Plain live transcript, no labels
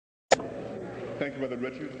Thank you, Brother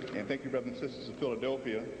Richard, and thank you, brothers and sisters of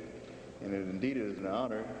Philadelphia. And indeed it is an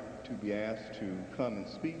honor to be asked to come and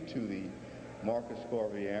speak to the Marcus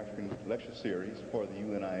Garvey African Lecture Series for the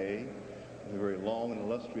UNIA with a very long and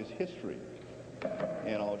illustrious history.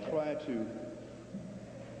 And I'll try to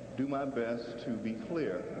do my best to be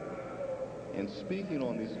clear in speaking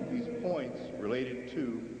on these points related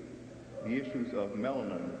to the issues of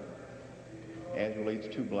melanin as relates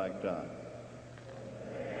to black dot.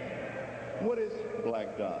 What is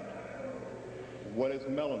black dot? What is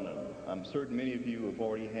melanin? I'm certain many of you have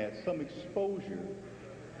already had some exposure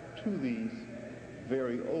to these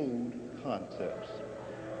very old concepts.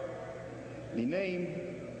 The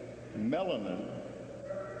name melanin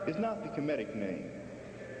is not the Kemetic name.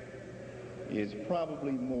 It's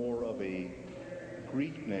probably more of a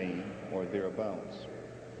Greek name or thereabouts.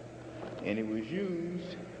 And it was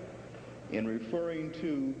used in referring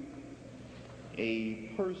to a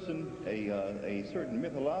person, a certain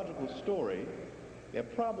mythological story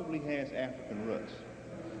that probably has African roots.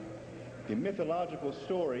 The mythological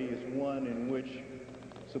story is one in which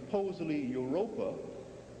supposedly Europa,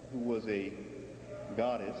 who was a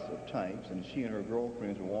goddess of types, and she and her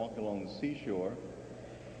girlfriends were walking along the seashore,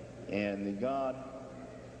 and the god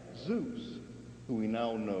Zeus, who we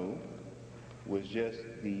now know was just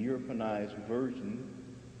the Europeanized version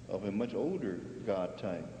of a much older god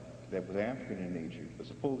type that was African in nature. But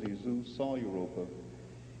supposedly Zeus saw Europa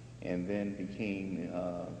and then became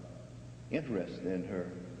interested in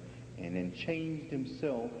her and then changed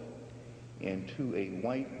himself into a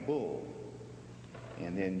white bull.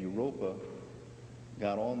 And then Europa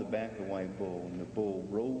got on the back of the white bull, and the bull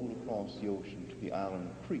rolled across the ocean to the island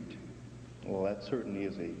of Crete. Well, that certainly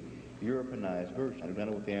is a Europeanized version. I do not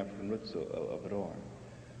know what the African roots of it are.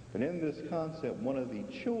 But in this concept, one of the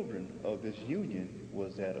children of this union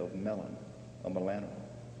was that of Melanin, a Melano,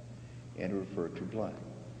 and referred to black.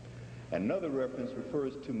 Another reference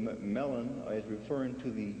refers to melanin as referring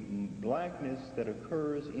to the blackness that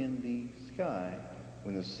occurs in the sky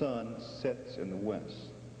when the sun sets in the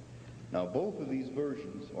west. Now, both of these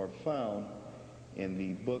versions are found in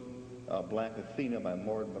the book Black Athena by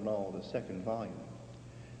Martin Bernal, the second volume.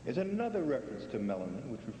 There's another reference to melanin,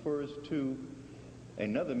 which refers to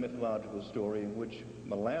another mythological story in which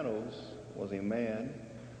Melanos was a man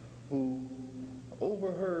who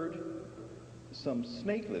overheard some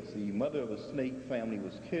snakelets. The mother of a snake family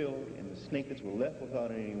was killed, and the snakelets were left without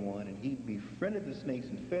anyone, and he befriended the snakes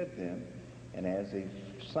and fed them, and as a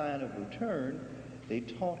sign of return, they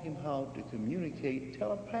taught him how to communicate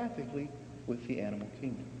telepathically with the animal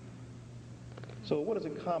kingdom. So what is a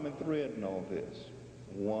common thread in all this?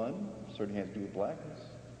 One, certainly has to do with blackness.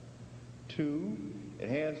 Two, it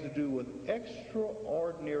has to do with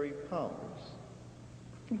extraordinary powers.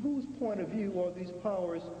 From whose point of view are these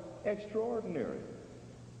powers extraordinary?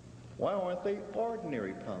 Why aren't they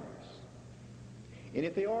ordinary powers? And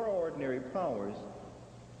if they are ordinary powers,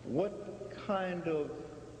 what kind of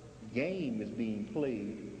game is being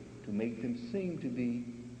played to make them seem to be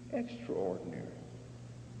extraordinary?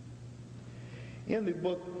 In the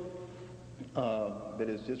book that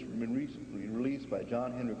has just been recently released by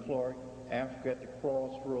John Henry Clark, Africa at the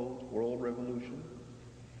Crossroads, World Revolution,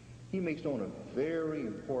 he makes known a very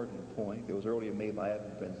important point that was earlier made by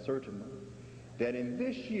Adam Ben Sertima, that in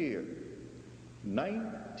this year,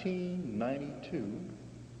 1992,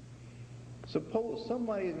 suppose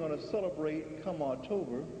somebody is going to celebrate, come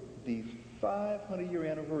October, the 500-year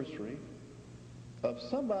anniversary of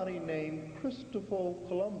somebody named Christopher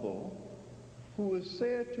Colombo, who is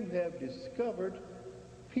said to have discovered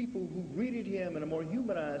people who greeted him in a more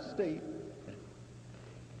humanized state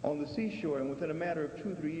on the seashore, and within a matter of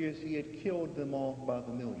 2 or 3 years he had killed them off by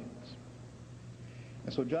the millions.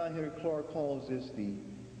 And so John Henry Clark calls this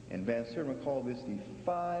and Van Sertima called this the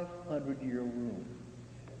 500-year rule.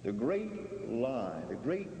 The great lie, the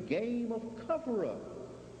great game of cover-up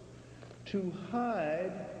to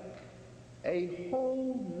hide a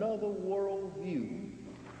whole nother world view,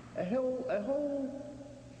 a whole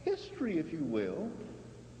history, if you will,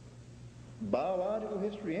 biological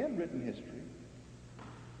history and written history,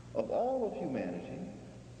 of all of humanity,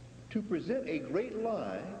 to present a great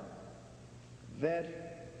lie that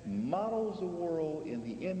models the world in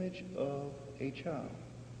the image of a child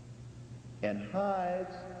and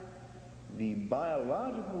hides the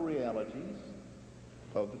biological realities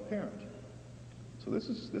of the parent. So this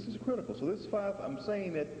is critical. So this I'm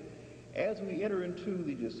saying that as we enter into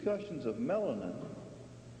the discussions of melanin,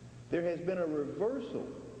 there has been a reversal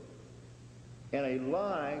and a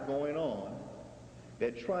lie going on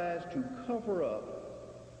that tries to cover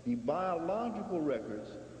up the biological records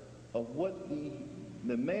of what the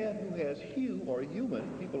the man who has hue, or human,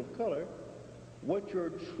 people of color, what your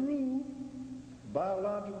true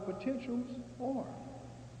biological potentials are.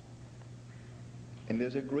 And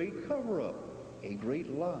there's a great cover-up, a great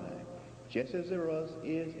lie, just as there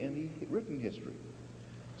is in the written history.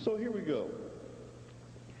 So here we go.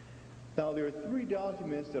 Now there are 3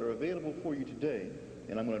 documents that are available for you today,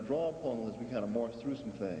 and I'm going to draw upon them as we kind of march through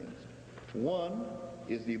some things. One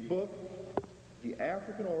is the book, The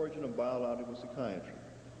African Origin of Biological Psychiatry.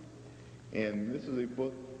 And this is a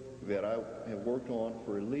book that I have worked on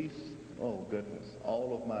for at least, oh goodness,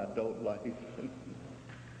 all of my adult life.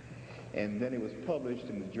 And then it was published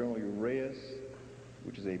in the journal Uraeus,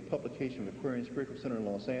 which is a publication of the Aquarian Spiritual Center in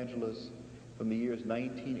Los Angeles from the years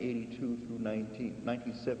 1982 through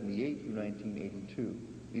 1978 through 1982.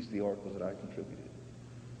 These are the articles that I contributed.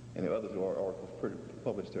 And there are other articles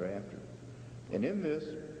published thereafter. And in this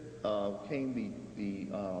came the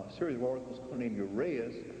series of articles named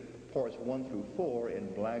Uraeus, parts 1 through 4,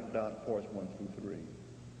 and Black Dot, parts 1 through 3.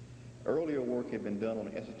 Earlier work had been done on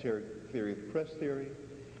esoteric theory of press theory,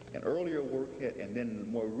 and earlier work and then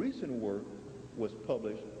more recent work was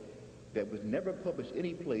published that was never published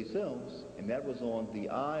anyplace else, and that was on the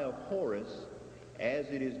Eye of Horus as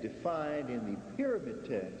it is defined in the pyramid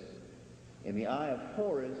text, and the Eye of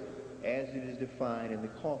Horus as it is defined in the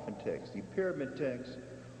coffin text. The pyramid text,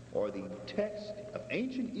 or the text of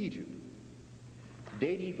ancient Egypt,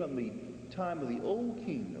 dating from the time of the Old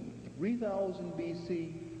Kingdom, 3000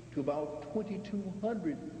 BC to about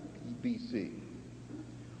 2200 BC,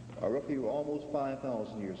 or roughly almost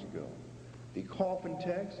 5,000 years ago. The coffin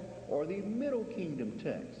text, or the Middle Kingdom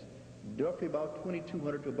text, roughly about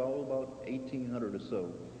 2200 to about 1800 or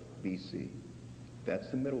so BC. That's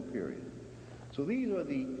the middle period. So these are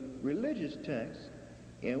the religious texts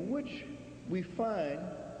in which we find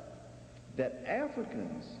that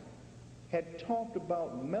Africans had talked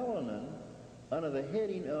about melanin under the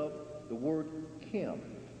heading of the word Kim,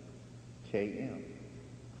 K-M.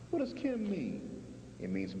 What does Kim mean? It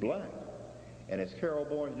means black. And as Carol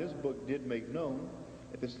Barnes in this book did make known,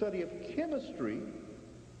 that the study of chemistry,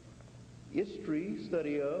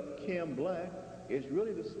 study of Kim black, is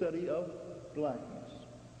really the study of blackness.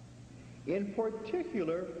 In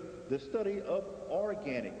particular, the study of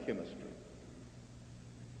organic chemistry.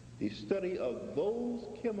 The study of those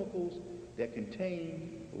chemicals that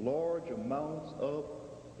contain large amounts of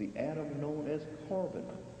the atom known as carbon,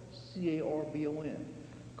 C-A-R-B-O-N.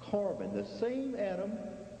 Carbon, the same atom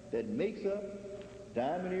that makes up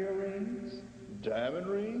diamond earrings, diamond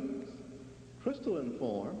rings, crystalline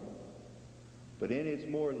form, but in its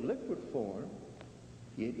more liquid form,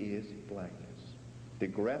 it is blackness. The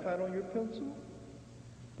graphite on your pencil?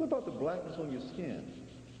 What about the blackness on your skin?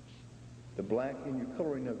 The black in your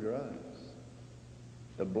coloring of your eyes?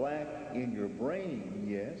 The black in your brain,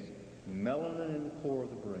 yes, melanin in the core of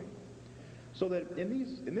the brain. So that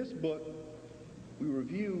in this book, we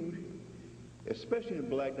reviewed, especially in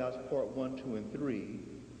Black Dots Part 1, 2, and 3,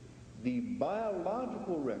 the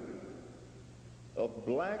biological record of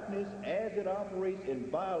blackness as it operates in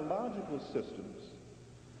biological systems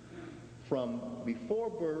from before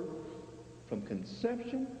birth, from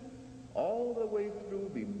conception, all the way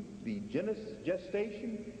through the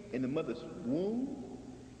gestation in the mother's womb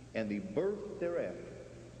and the birth thereafter.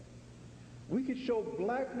 We could show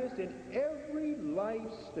blackness in every life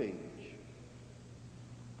stage.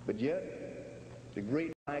 But yet, the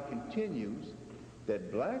great lie continues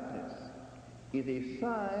that blackness is a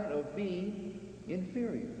sign of being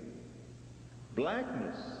inferior.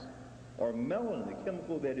 Blackness, or melanin, the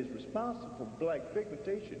chemical that is responsible for black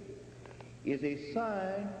pigmentation, is a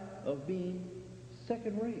sign of being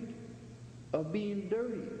second-rate, of being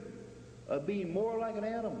dirty, of being more like an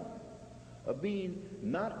animal, of being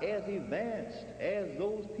not as advanced as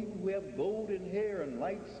those people who have golden hair and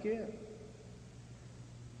light skin.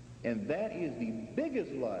 And that is the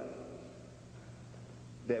biggest lie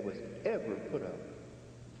that was ever put out.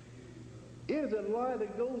 It is a lie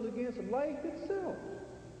that goes against life itself.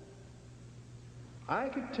 I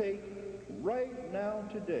could take right now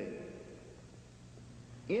today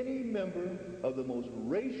any member of the most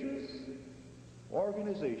racist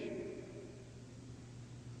organization,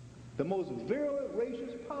 the most virulent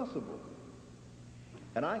racist possible,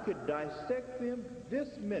 and I could dissect them this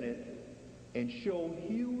minute and show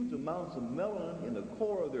huge amounts of melanin in the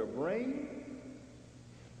core of their brain,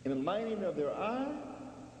 in the lining of their eye,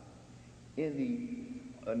 in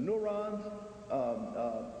the neurons,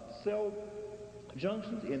 cell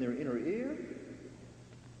junctions in their inner ear,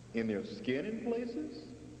 in their skin in places,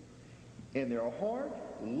 in their heart,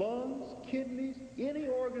 lungs, kidneys, any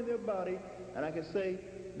organ in their body, and I can say,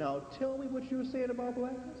 Now tell me what you're saying about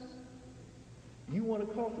blackness. You want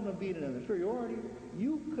to call them being an inferiority?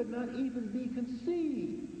 You could not even be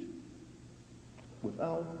conceived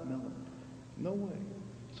without melanin. No way.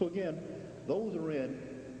 So again, those are in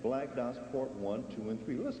Black Dots Part 1, 2, and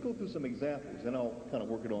 3. Let's go through some examples, and I'll kind of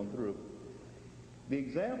work it on through. The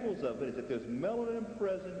examples of it is that there's melanin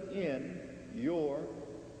present in your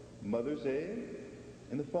mother's egg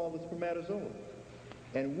and the father's spermatozoa.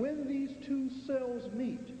 And when these two cells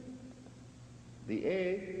meet, the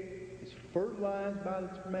egg is fertilized by the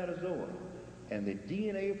spermatozoa, and the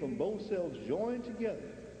DNA from both cells join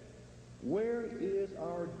together. Where is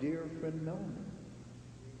our dear friend melanin?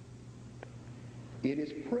 It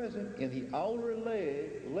is present in the outer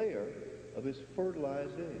layer of this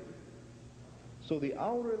fertilized egg. So the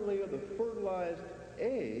outer layer of the fertilized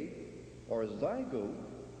egg, or zygote,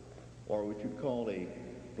 or what you'd call a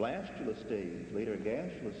blastula stage, later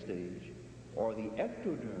gastrula stage, or the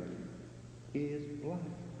ectoderm, is black.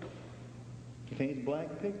 Contains black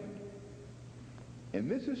pigment. And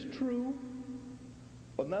this is true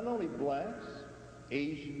of not only blacks,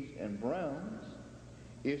 Asians, and browns.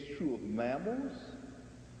 It's true of mammals,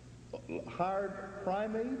 higher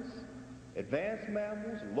primates, advanced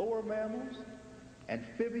mammals, lower mammals,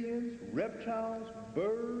 amphibians, reptiles,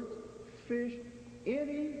 birds, fish.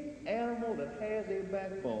 Any animal that has a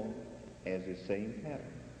backbone has the same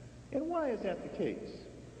pattern. And why is that the case?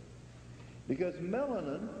 Because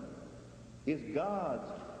melanin is God's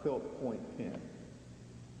felt point pen.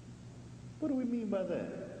 What do we mean by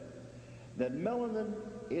that? That melanin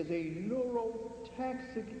is a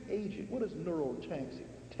neurotoxic agent. What is neurotoxic?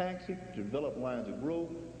 Toxic, to develop lines of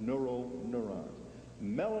growth, neurons.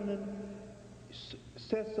 Melanin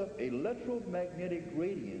sets up electromagnetic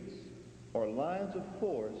gradients or lines of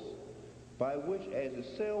force by which, as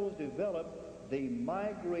the cells develop, they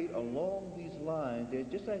migrate along these lines,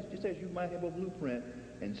 just as you might have a blueprint,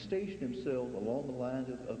 and station themselves along the lines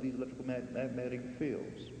of these electromagnetic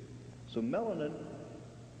fields. So melanin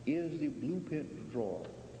is the blueprint drawer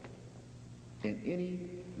in any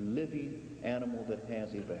living animal that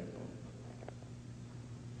has a backbone.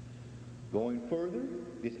 Going further,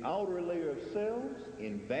 this outer layer of cells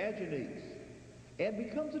invaginates and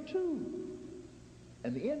becomes a tube.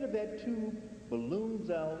 And the end of that tube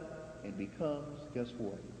balloons out and becomes, guess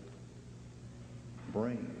what?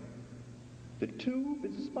 Brain. The tube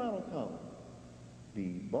is the spinal column.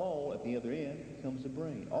 The ball at the other end becomes the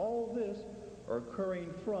brain. All this are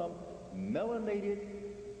occurring from melanated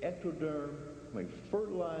ectoderm, from a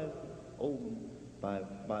fertilized ovum by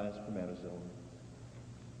a spermatozoa.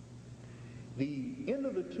 The end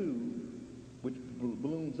of the tube, which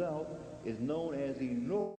balloons out, is known as the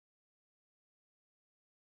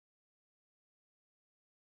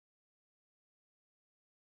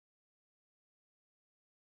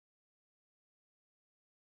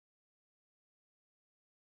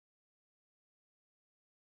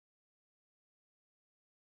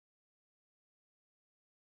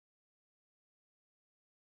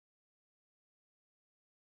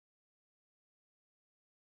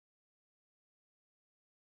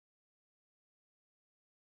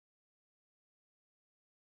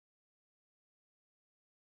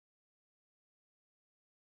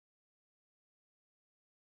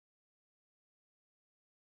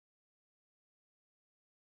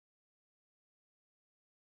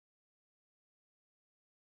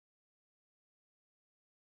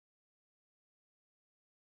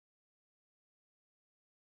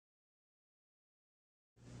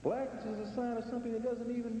blackness is a sign of something that doesn't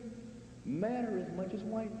even matter as much as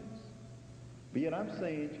whiteness. But yet I'm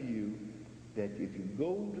saying to you that if you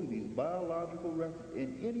go to these biological references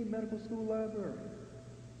in any medical school library,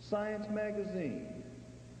 Science Magazine,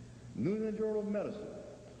 New England Journal of Medicine,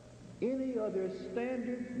 any other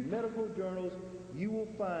standard medical journals, you will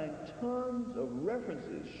find tons of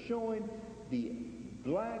references showing the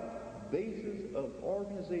black basis of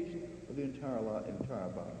organization of the entire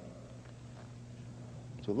body.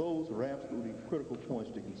 So those are absolutely critical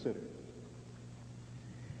points to consider.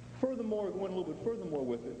 Furthermore, going a little bit furthermore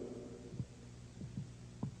with it,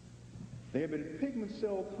 there have been pigment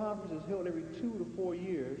cell conferences held every 2 to 4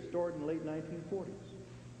 years, starting in the late 1940s,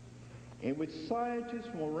 in which scientists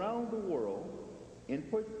from around the world, in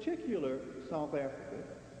particular South Africa,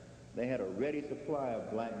 they had a ready supply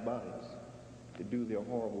of black bodies to do their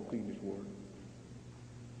horrible fiendish work.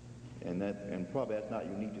 And probably that's not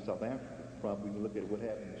unique to South Africa. Probably we can look at what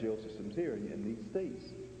happened in jail systems here in these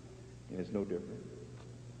states, and it's no different.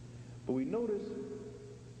 But we notice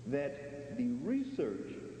that the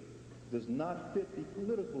research does not fit the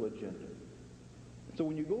political agenda. So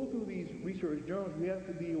when you go through these research journals, you have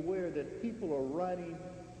to be aware that people are writing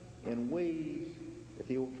in ways that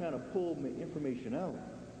they were trying to pull information out,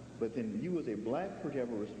 but then you as a black person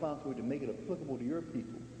have a responsibility to make it applicable to your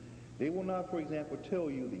people. They will not, for example, tell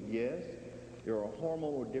you that yes, there are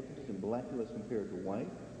hormonal differences in blackness compared to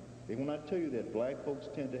white. They will not tell you that black folks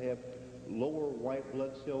tend to have lower white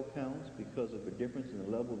blood cell counts because of the difference in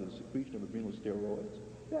the level of the secretion of adrenal steroids.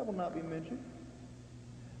 That will not be mentioned.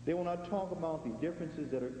 They will not talk about the differences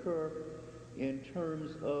that occur in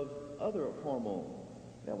terms of other hormones.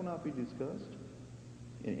 That will not be discussed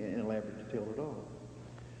in elaborate detail at all.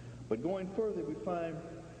 But going further, we find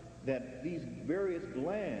that these various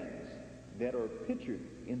glands that are pictured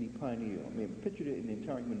in the pineal, pictured in the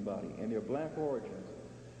entire human body, and their black origins,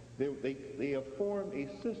 they have formed a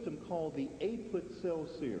system called the apoptotic cell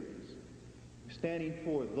series, standing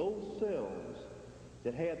for those cells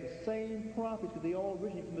that have the same properties because they all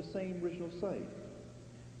originate from the same original site.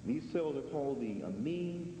 These cells are called the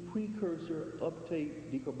amine precursor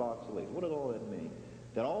uptake decarboxylase. What does all that mean?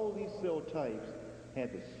 That all these cell types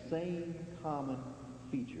have the same common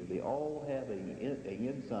feature. They all have an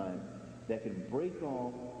enzyme that can break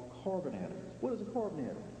off carbon atoms. What is a carbon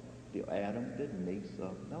atom? The atom that makes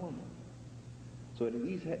up melanin. So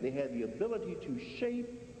they have the ability to shape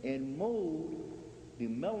and mold the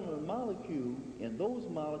melanin molecule, and those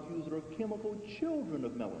molecules are chemical children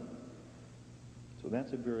of melanin. So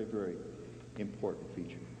that's a very, very important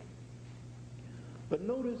feature. But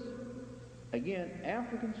notice, again,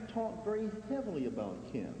 Africans talked very heavily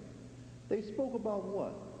about Kim. They spoke about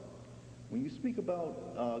what? When you speak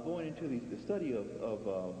about going into the study of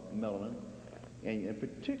melanin, and in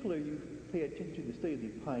particular you pay attention to the study of the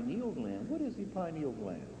pineal gland, what is the pineal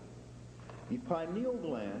gland? The pineal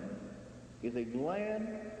gland is a gland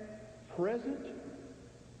present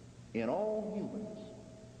in all humans.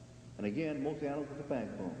 And again, most animals with a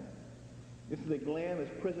backbone. This is a gland that's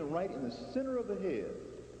present right in the center of the head.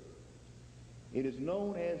 It is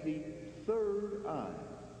known as the third eye.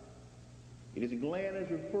 It is a gland that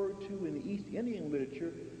is referred to in the East Indian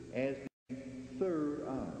literature as the third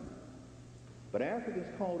eye. But Africans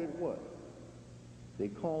called it what? They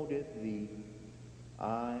called it the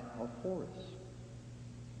eye of Horus.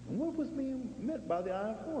 And what was being meant by the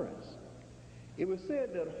eye of Horus? It was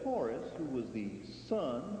said that Horus, who was the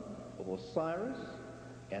son of Osiris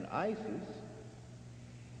and Isis,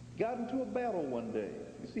 got into a battle one day.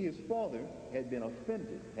 You see, his father had been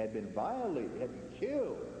offended, had been violated, had been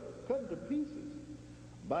killed, cut into pieces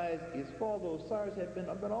by his father Osiris, had been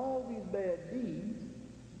done all these bad deeds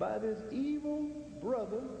by this evil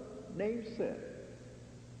brother named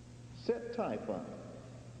Set Typhon.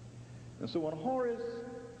 And so when Horus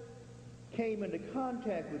came into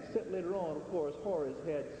contact with Set later on, of course, Horus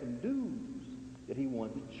had some dues that he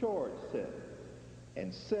wanted to charge Set.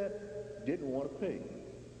 And Set didn't want to pay.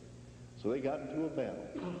 So they got into a battle,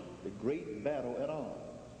 the great battle at On.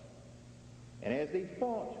 And as they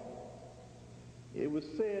fought, it was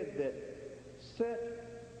said that Set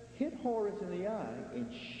hit Horus in the eye and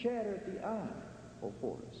shattered the eye of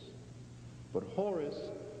Horus. But Horus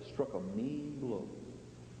struck a mean blow.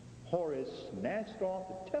 Horus snatched off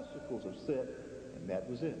the testicles of Set, and that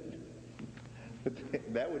was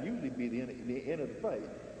it. That would usually be the end of the fight.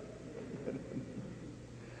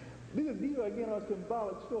 These are, again, are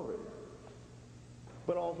symbolic stories,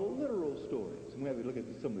 but also literal stories. And we have to look at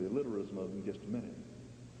some of the literalism of them in just a minute.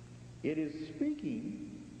 It is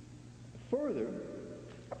speaking further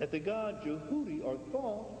that the god Jehudi, or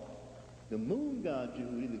Thoth, the moon god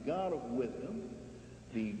Jehudi, the god of wisdom,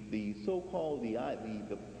 the so-called,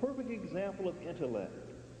 the perfect example of intellect,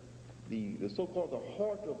 the so-called the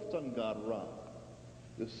heart of sun god Ra,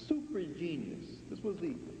 the super genius. This was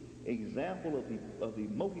the example of the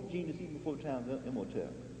multi-genius even before the time of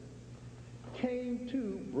Imhotep.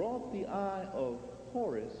 Brought the eye of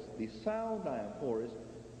Horus, the sound eye of Horus,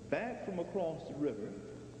 back from across the river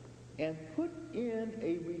and put in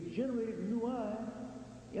a regenerated new eye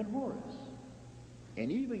in Horus,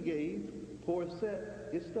 and even gave poor Set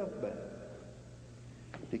his stuff back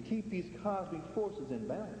to keep these cosmic forces in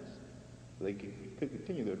balance so they could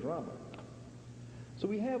continue their drama. So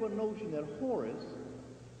we have a notion that Horus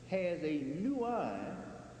has a new eye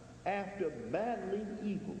after battling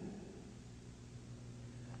evil.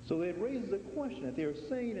 So it raises a question that they're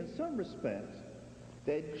saying in some respects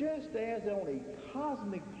that just as on a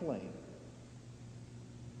cosmic plane,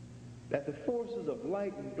 that the forces of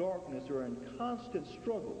light and darkness are in constant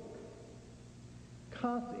struggle,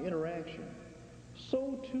 constant interaction,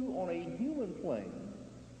 so too on a human plane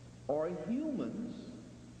are humans,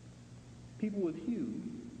 people with hue,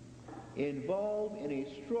 involved in a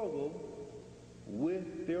struggle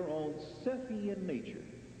with their own Cephean nature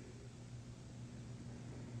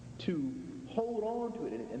to hold on to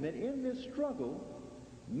it. And then in this struggle,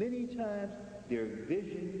 many times their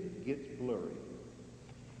vision gets blurry.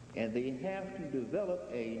 And they have to develop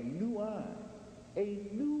a new eye, a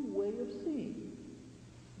new way of seeing,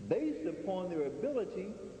 based upon their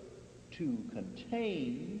ability to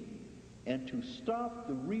contain and to stop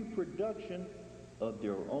the reproduction of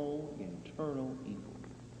their own internal evil.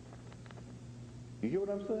 You hear what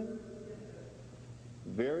I'm saying?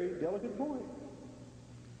 Very delicate point.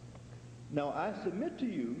 Now, I submit to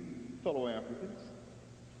you, fellow Africans,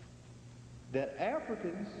 that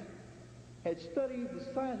Africans had studied the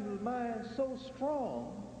science of the mind so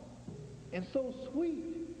strong and so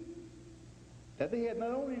sweet that they had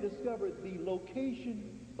not only discovered the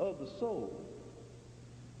location of the soul,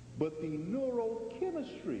 but the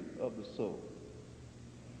neurochemistry of the soul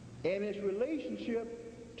and its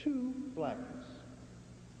relationship to blackness.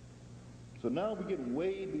 So now we're getting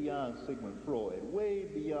way beyond Sigmund Freud, way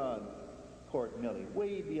beyond Cortinelli,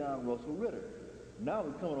 way beyond Russell Ritter. Now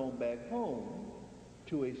we're coming on back home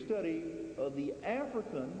to a study of the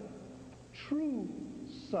African true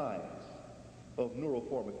science of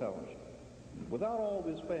neuropharmacology, without all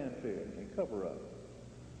this fanfare and cover-up.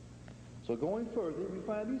 So going further, we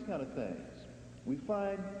find these kind of things. We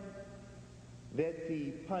find that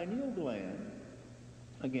the pineal gland,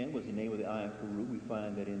 again, was the name of the eye of Peru. We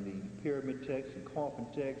find that in the pyramid text and coffin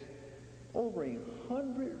text, over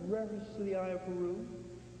 100 references to the eye of Peru.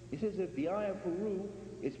 It says that the eye of Peru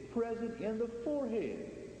is present in the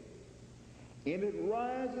forehead, and it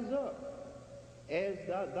rises up as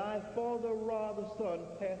thy father Ra, the sun,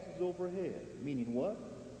 passes overhead. Meaning what?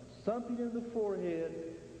 Something in the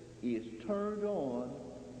forehead is turned on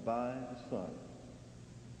by the sun.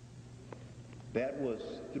 That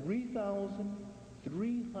was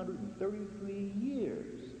 3,333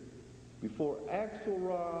 years before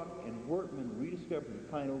Axelrod and Workman rediscovered the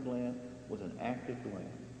pineal gland was an active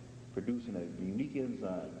gland, producing a unique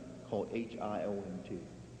enzyme called HIOMT.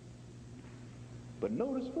 But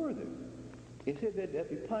notice further, it said that at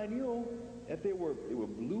the pineal, that there were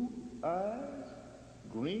blue eyes,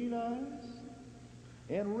 green eyes,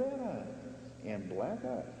 and red eyes, and black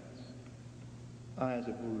eyes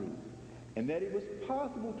of Peru. And that it was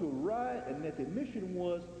possible to rise, and that the mission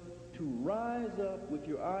was to rise up with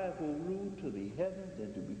your eye of Peru to the heavens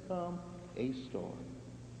and to become a star.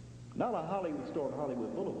 Not a Hollywood star on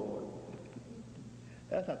Hollywood Boulevard.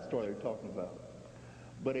 That's not the star they're talking about.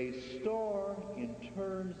 But a star in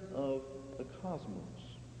terms of the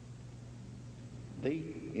cosmos.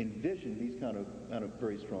 They envision these kind of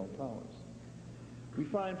very strong powers. We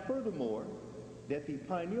find furthermore that the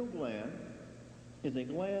pineal gland is a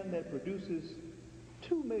gland that produces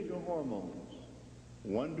two major hormones.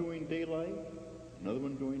 One during daylight, another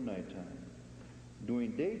one during nighttime.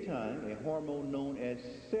 During daytime, a hormone known as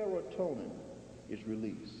serotonin is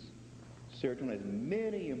released. Serotonin has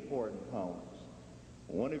many important powers.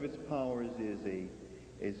 One of its powers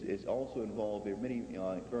is also involved. There are many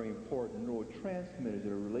very important neurotransmitters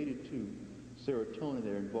that are related to serotonin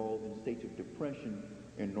that are involved in states of depression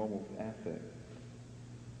and normal affect.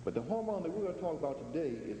 But the hormone that we're going to talk about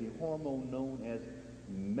today is a hormone known as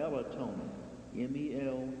melatonin.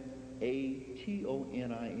 M-E-L-A-T-O-N-I-N.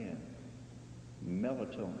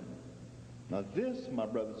 Melatonin. Now this, my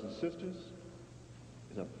brothers and sisters,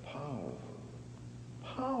 is a powerful,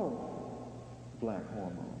 powerful black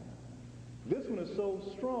hormone. This one is so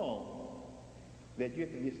strong that you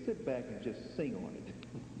have to just sit back and just sing on it.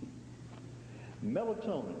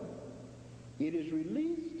 Melatonin. It is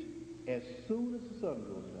released as soon as the sun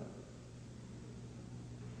goes down.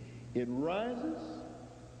 It rises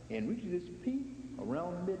and reaches its peak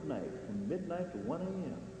around midnight, from midnight to 1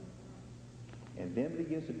 a.m. And then it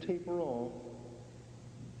begins to taper off,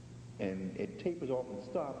 and it tapers off and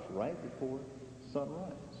stops right before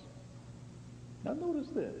sunrise. Now notice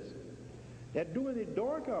this, that during the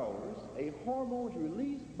dark hours, a hormone is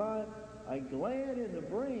released by a gland in the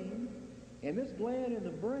brain, and this gland in the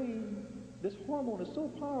brain, this hormone is so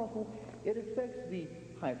powerful, it affects the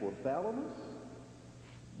hypothalamus,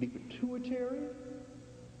 the pituitary,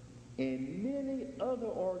 and many other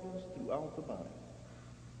organs throughout the body.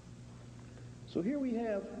 So here we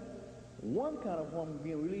have one kind of hormone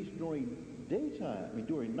being released during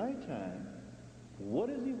during nighttime. What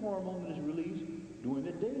is the hormone that is released during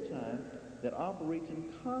the daytime that operates in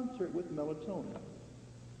concert with melatonin?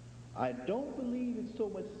 I don't believe it's so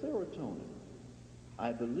much serotonin.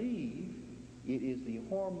 I believe it is the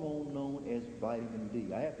hormone known as vitamin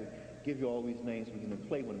D. I have to give you all these names so we can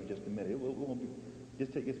play with them in just a minute. It won't be,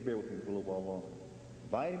 just bear with me for a little while longer.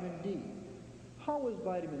 Vitamin D. How is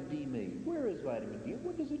vitamin D made? Where is vitamin D?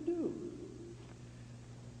 What does it do?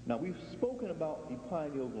 Now, we've spoken about the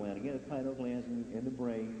pineal gland. Again, the pineal gland in the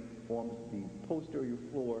brain forms the posterior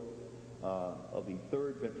floor of the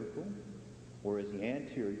third ventricle, whereas the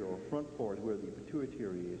anterior or front part is where the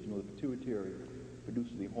pituitary is. You know, the pituitary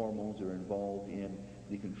produces the hormones that are involved in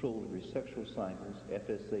the control of your sexual cycles,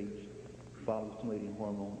 FSH, follicle-stimulating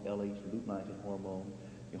hormone, LH, luteinizing hormone.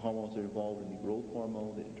 The hormones that are involved in the growth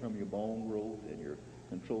hormone that determine your bone growth and your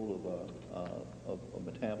control of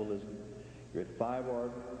metabolism. Your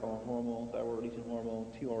thyroid hormone, thyroid-releasing hormone,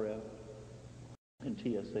 TRF, and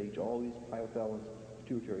TSH, all these hypothalamus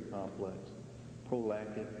pituitary complex,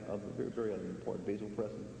 prolactin, very, very other important,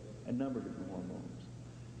 vasopressin, a number of different hormones.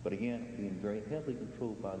 But again, being very heavily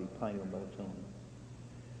controlled by the pineal melatonin.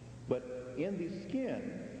 But in the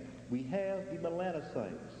skin, we have the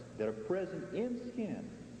melanocytes that are present in skin.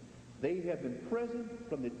 They have been present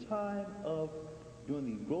from the time of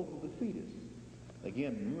during the growth of the fetus.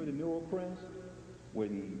 Again, remember the neural crest, where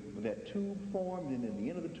that tube formed and then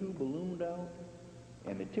the end of the tube ballooned out,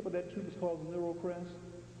 and the tip of that tube is called the neural crest.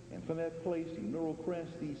 And from that place, the neural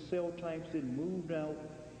crest, these cell types then moved out,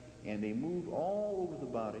 and they moved all over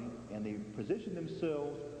the body, and they positioned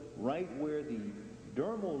themselves right where the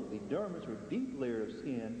dermis or deep layer of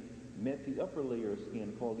skin met the upper layer of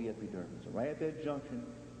skin called the epidermis. And right at that junction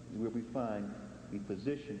is where we find the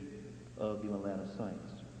position of the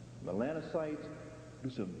melanocytes. Melanocytes do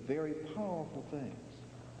some very powerful things.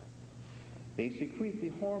 They secrete the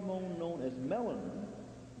hormone known as melanin,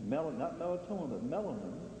 not melatonin, but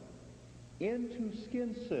melanin, into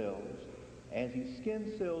skin cells as these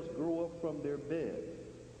skin cells grow up from their bed.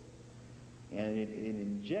 And it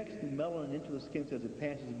injects the melanin into the skin cells. It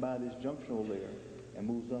passes by this junctional layer and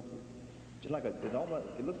moves upward. Just like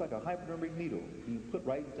it looks like a hypodermic needle being put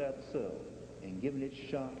right inside the cell and given its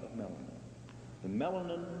shot of melanin. The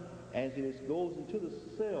melanin, as it goes into the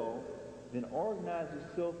cell, then organizes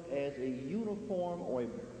itself as a uniform or a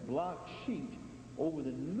block sheet over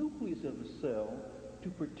the nucleus of the cell to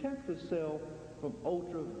protect the cell from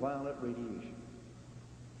ultraviolet radiation.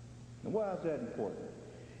 Now, why is that important?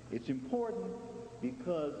 It's important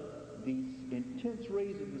because these intense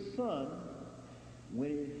rays of the sun,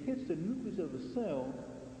 when it hits the nucleus of the cell,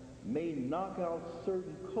 may knock out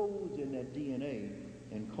certain codes in that DNA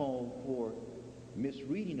and call for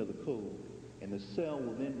misreading of the code, and the cell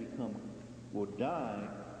will then will die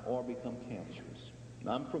or become cancerous.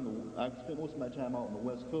 Now, I've spent most of my time out on the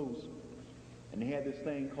West Coast, and they had this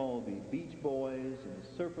thing called the Beach Boys and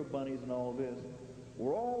the Surfer Bunnies and all this,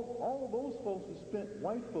 where all of those folks who spent,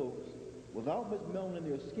 white folks, without much melanin in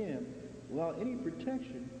their skin, without any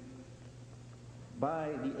protection, by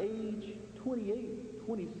the age 28,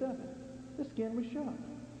 27, the skin was shot.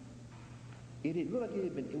 It looked like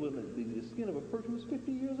it was the skin of a person who was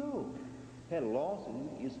 50 years old. Had lost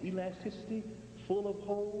its elasticity, full of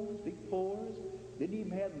holes, big pores, didn't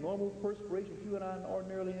even have the normal perspiration you and I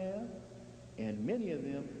ordinarily have. And many of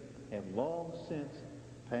them have long since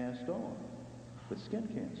passed on with skin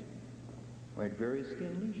cancer, or had various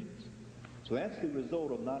skin lesions. So that's the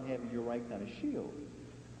result of not having your right kind of shield.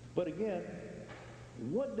 But again,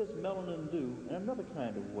 what does melanin do in another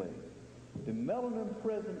kind of way? The melanin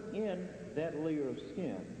present in that layer of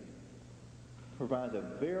skin provides a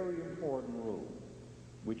very important role,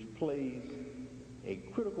 which plays a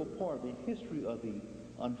critical part of the history of the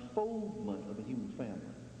unfoldment of the human family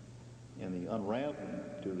and the unraveling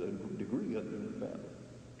to the degree of the human family.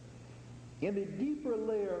 In the deeper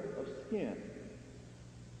layer of skin,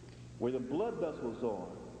 where the blood vessels are,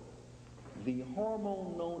 the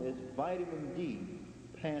hormone known as vitamin D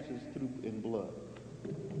passes through in blood.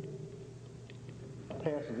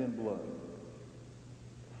 Passes in blood.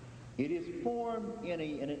 It is formed in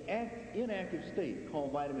an inactive state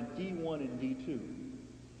called vitamin D1 and D2.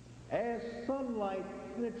 As sunlight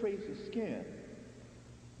penetrates the skin,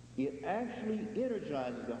 it actually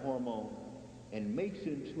energizes the hormone and makes it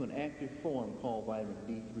into an active form called vitamin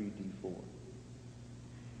D3, D4.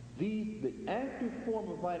 The active form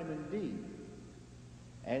of vitamin D,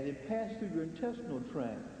 as it passes through your intestinal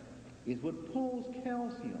tract, is what pulls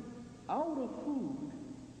calcium out of food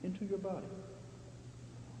into your body.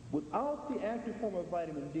 Without the active form of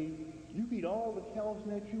vitamin D, you could eat all the calcium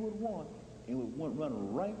that you would want, and it would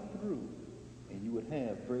run right through, and you would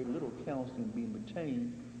have very little calcium being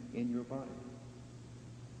retained in your body.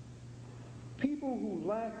 People who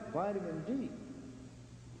lack vitamin D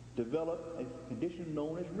develop a condition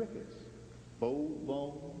known as rickets, bow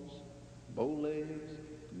bones, bow legs,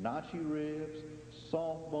 notchy ribs,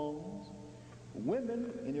 soft bones.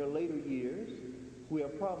 Women in their later years who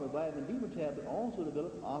have problems with vitamin D metabolism also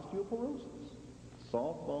develop osteoporosis,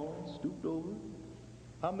 soft bones, stooped over,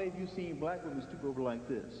 How many of you seen black women stoop over like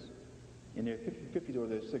this in their 50s or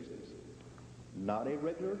their 60s? Not a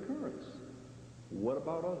regular occurrence. What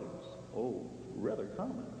about others? Oh, rather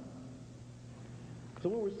common. So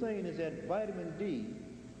what we're saying is that vitamin D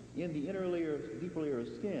in the inner layer, deeper layer of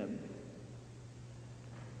skin,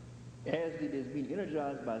 as it is being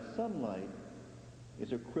energized by sunlight,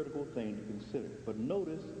 is a critical thing to consider. But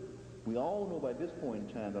notice, we all know by this point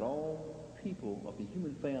in time that all people of the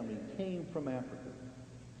human family came from Africa.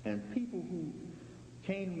 And people who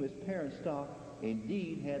came from his parent stock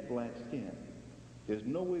indeed had black skin. There's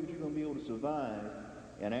no way that you're going to be able to survive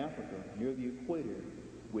in Africa near the equator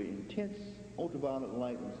with intense ultraviolet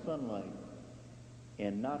light and sunlight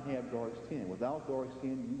and not have dark skin. Without dark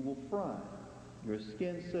skin, you will fry. Your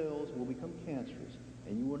skin cells will become cancerous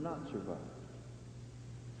and you will not survive.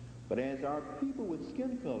 But as our people with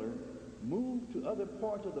skin color moved to other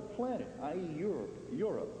parts of the planet, i.e.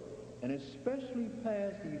 Europe, and especially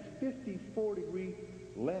past the 54-degree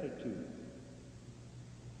latitude,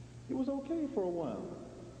 it was okay for a while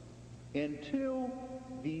until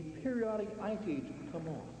the periodic ice age would come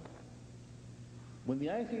on. When the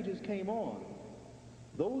ice ages came on,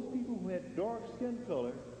 those people who had dark skin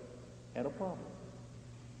color had a problem.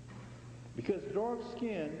 Because dark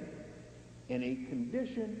skin in a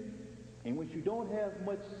condition in which you don't have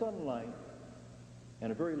much sunlight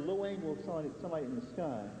and a very low angle of sunlight in the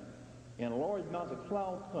sky and large amounts of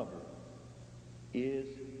cloud cover is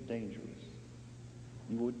dangerous.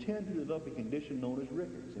 You will tend to develop a condition known as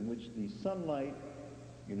rickets, in which the sunlight,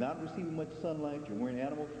 you're not receiving much sunlight, you're wearing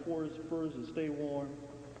animal furs to stay warm,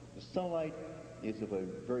 the sunlight is of a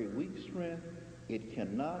very weak strength, it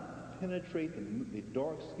cannot penetrate the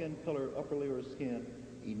dark skin color upper layer of skin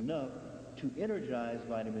enough to energize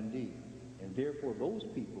vitamin D. And therefore those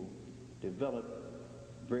people develop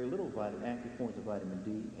very little active forms of vitamin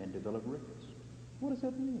D and develop rickets. What does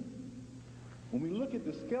that mean? When we look at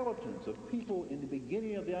the skeletons of people in the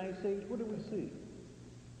beginning of the Ice Age, what do we see?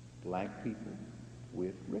 Black people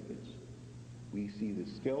with rickets. We see the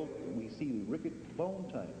skeleton, we see the ricket bone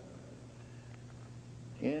type.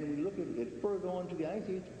 And we look at it further on to the Ice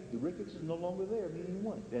Age, the rickets is no longer there, meaning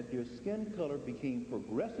what? That their skin color became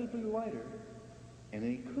progressively lighter and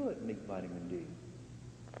they could make vitamin D.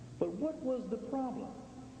 But what was the problem?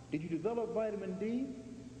 Did you develop vitamin D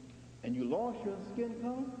and you lost your skin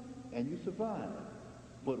color and you survived?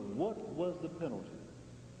 But what was the penalty?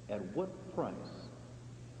 At what price?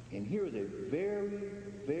 And here is a very,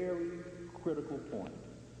 very critical point.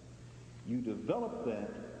 You develop that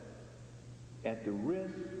at the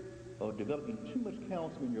risk of developing too much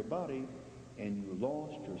calcium in your body and you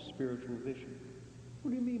lost your spiritual vision.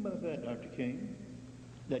 What do you mean by that, Dr. King?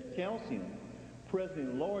 That calcium, present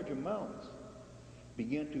in large amounts,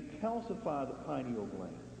 began to calcify the pineal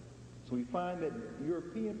gland. So we find that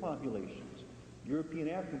European populations, European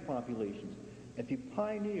African populations, that the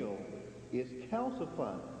pineal is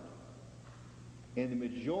calcified in the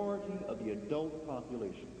majority of the adult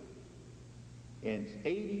population. And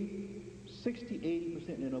it's 60-80%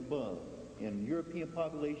 and above in European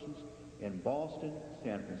populations in Boston,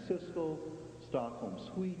 San Francisco, Stockholm,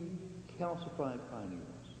 Sweden, calcified pineals.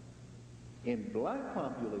 In black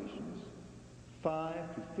populations,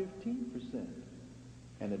 5 to 15%.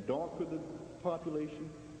 And the darker the population,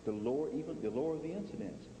 the lower the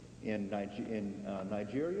incidence. In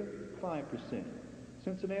Nigeria, 5%.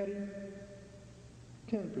 Cincinnati,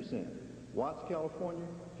 10%. Watts, California,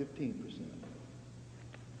 15%.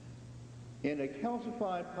 In a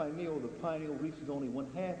calcified pineal, the pineal releases only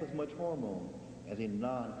 1/2 as much hormone as a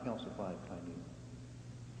non-calcified pineal.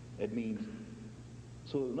 That means,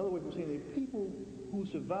 so in other words, we're saying that people who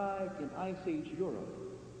survived in Ice Age Europe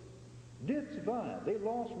did survive. They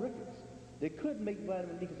lost rickets. They couldn't make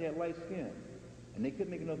vitamin D because they had light skin. And they couldn't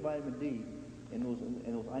make enough vitamin D in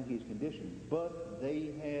those Ice Age conditions. But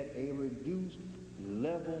they had a reduced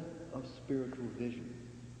level of spiritual vision.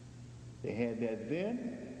 They had that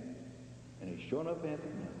then, and they sure enough have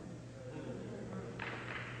it now.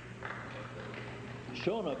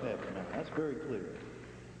 Sure enough have it now. That's very clear.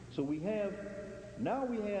 So now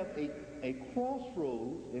we have a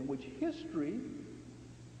crossroads in which history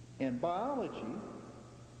and biology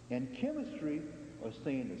and chemistry are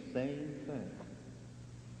saying the same thing.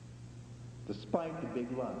 Despite the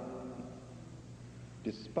big lie.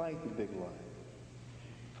 Despite the big lie.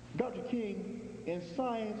 Dr. King, in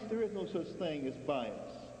science, there is no such thing as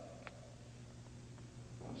bias.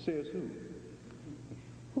 Says who?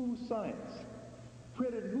 Whose science?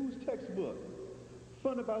 Printed in whose textbook?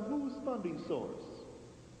 Funded by whose funding source?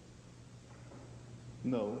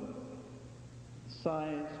 No.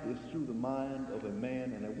 Science is through the mind of a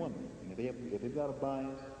man and a woman. If they've got a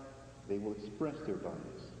bias, they will express their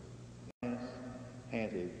bias. Bias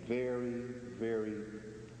has a very, very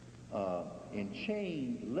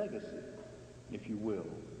enchained legacy, if you will,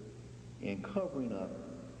 in covering up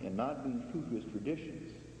and not being true to its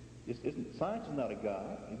traditions. Science is not a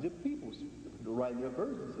God. It's the people who write their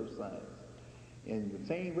versions of science. And the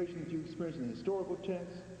same way that you experience in the historical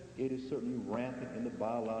text, it is certainly rampant in the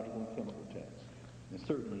biological and chemical text, and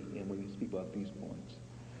certainly in when you speak about these points.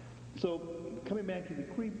 So, coming back to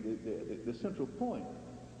the central point,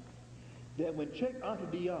 that when Cheikh Anta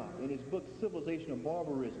Diop, in his book Civilization of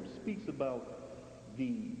Barbarism, speaks about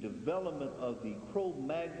the development of the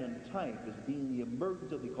Cro-Magnon type as being the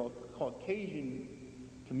emergence of the Caucasian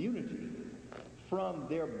community from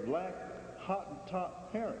their black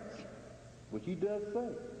Hottentot parents, which he does say.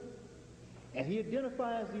 And he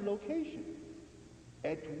identifies the location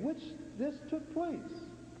at which this took place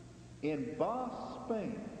in Basque,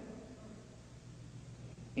 Spain.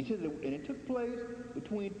 He said that, and it took place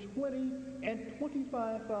between 20 and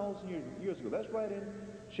 25,000 years ago. That's right in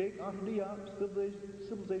Cheikh Anta Diop's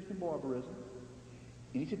Civilization and Barbarism.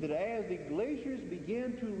 And he said that as the glaciers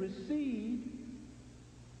began to recede,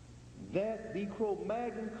 that the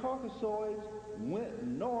Cro-Magnon Caucasoids went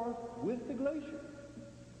north with the glacier.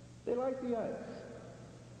 They liked the ice.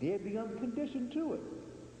 They had become conditioned to it.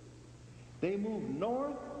 They moved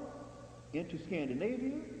north into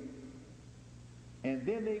Scandinavia, and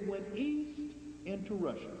then they went east into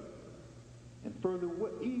Russia, and further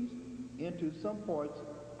east into some parts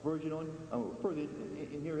further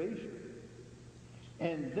in near Asia.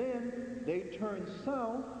 And then they turned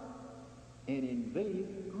south and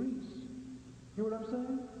invaded Greece. Hear what I'm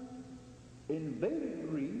saying? Invaded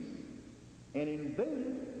Greece and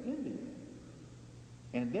invaded India.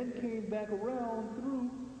 And then came back around through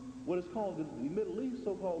what is called the Middle East,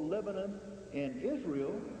 so-called Lebanon and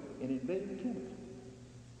Israel, and invaded Canada.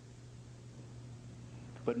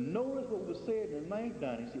 But notice what was said in the Ninth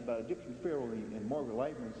Dynasty about Egyptian pharaoh in Margaret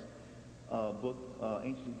Lightman's book,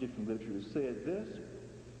 Ancient Egyptian Literature, that said this,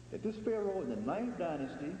 that this pharaoh in the Ninth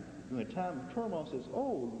Dynasty, during a time of turmoil, says,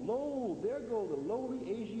 oh, lo, there go the lowly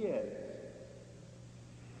Asiatics.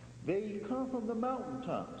 They come from the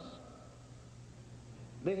mountaintops.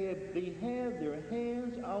 They have their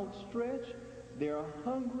hands outstretched, they're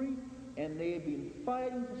hungry, and they have been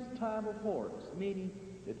fighting since the time of Horus, meaning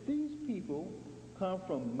that these people come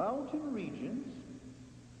from mountain regions,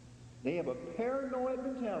 they have a paranoid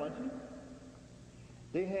mentality,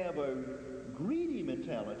 they have a greedy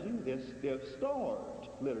mentality, they're starved,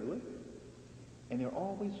 literally, and they're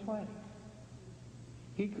always fighting.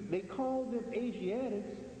 They call them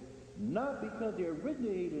Asiatics not because they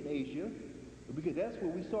originated in Asia, but because that's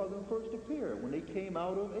where we saw them first appear, when they came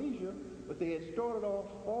out of Asia, but they had started off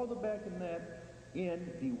farther back than that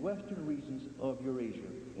in the western regions of Eurasia,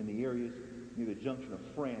 in the areas near the junction of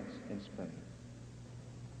France and Spain.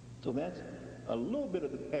 So that's a little bit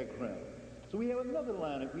of the background. So we have another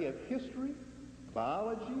line. We have history,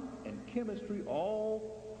 biology, and chemistry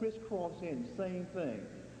all crisscrossing the same thing.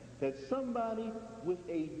 That somebody with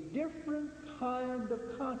a different kind of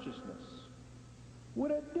consciousness,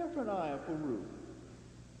 with a different eye for Ruth,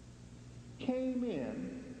 came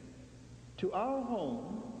in to our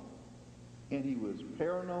home, and he was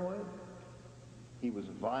paranoid, he was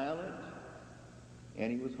violent,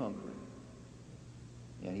 and he was hungry.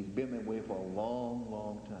 And he's been that way for a long,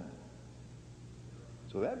 long time.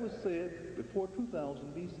 So that was said before 2000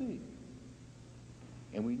 BC.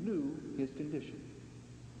 And we knew his condition.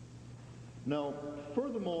 Now,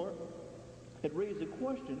 furthermore, it raised a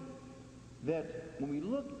question that when we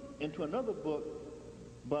look into another book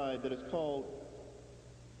that is called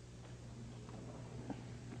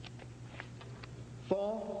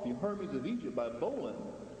Thoth, the Hermes of Egypt by Bolin.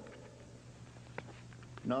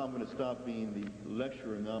 Now I'm going to stop being the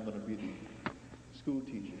lecturer and now I'm going to be the school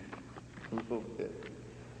teacher a little bit.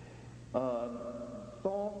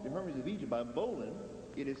 Thoth, the Hermes of Egypt by Bolin,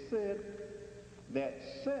 it is said that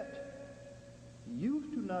Set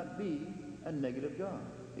used to not be a negative god.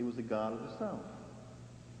 It was a god of the south.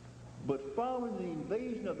 But following the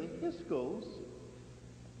invasion of the Hyksos,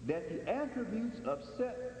 that the attributes of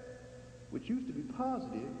Set, which used to be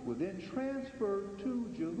positive, were then transferred to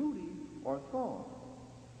Jehudi or Thoth,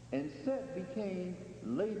 and Set became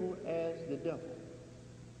labeled as the devil.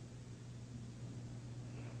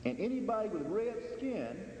 And anybody with red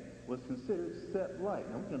skin was considered Set-like.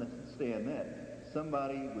 Now, we're going to understand that.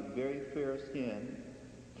 Somebody with very fair skin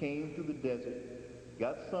came through the desert,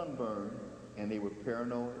 got sunburned, and they were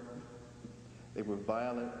paranoid, they were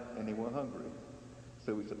violent, and they were hungry.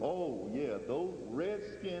 So we said, oh, yeah, those red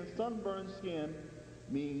skin, sunburned skin,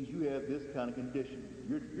 means you have this kind of condition.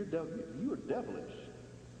 You are devilish.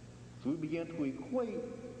 So we began to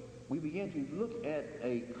look at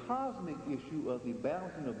a cosmic issue of the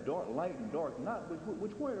balancing of dark, light and dark, not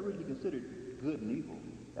which weren't originally considered good and evil.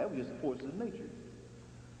 That was just the forces of nature.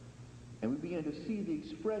 And we began to see the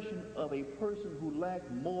expression of a person who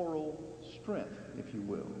lacked moral strength, if you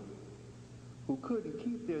will, who couldn't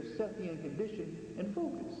keep their Sethian condition in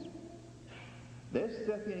focus. Their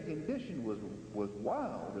Sethian condition was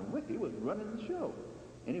wild and wicked. It was running the show,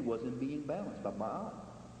 and it wasn't being balanced by my eye.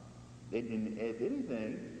 And if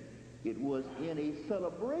anything, it was in a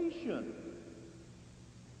celebration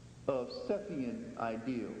of Sethian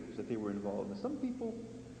ideals that they were involved in. Some people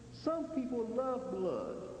love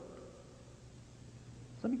blood.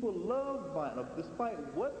 Some people love violence. Despite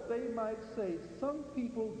what they might say, some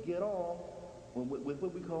people get off with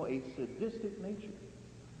what we call a sadistic nature.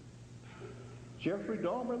 Jeffrey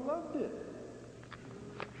Dahmer loved it.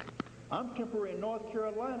 I'm temporary in North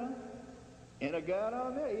Carolina, and a guy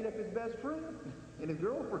down there ate up his best friend and his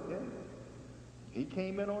girlfriend. He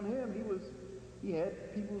came in on him. He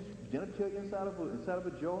had people's genitalia inside of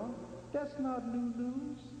a jar. That's not new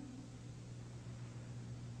news.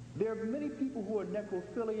 There are many people who are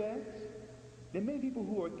necrophiliacs. There are many people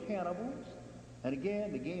who are cannibals. And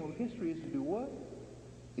again, the game of history is to do what?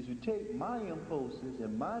 Is to take my impulses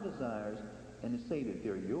and my desires and to say that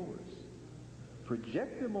they're yours.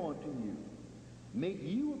 Project them onto you. Make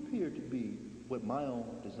you appear to be what my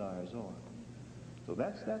own desires are. So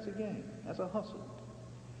that's a game. That's a hustle.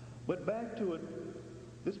 But back to it,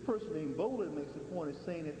 this person named Bolin makes the point of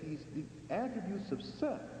saying that the attributes of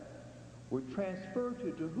Seth were transferred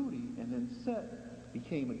to Tahuti, and then Seth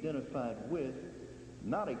became identified with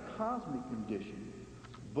not a cosmic condition,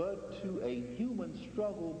 but to a human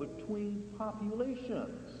struggle between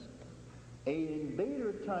populations. An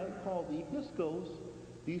invader type called the Episcos,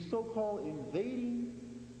 these so-called invading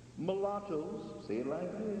mulattoes, say it like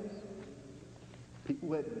it is, people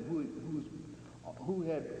who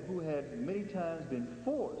had many times been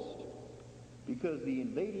forced because the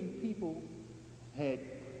invading people had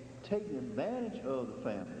taken advantage of the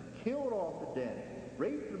family, killed off the daddy,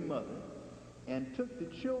 raped the mother, and took the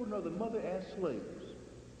children of the mother as slaves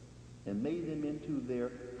and made them into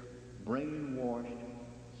their brainwashed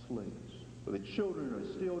slaves. But the children are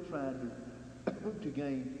still trying to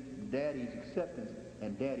gain daddy's acceptance,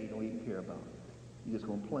 and daddy don't even care about it. He's just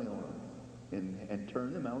going to play on them and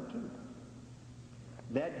turn them out too.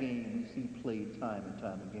 That game we see played time and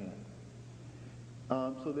time again.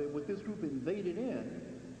 So that with this group invaded in,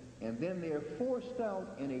 and then they're forced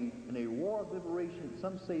out in a war of liberation.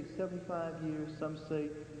 Some say 75 years, some say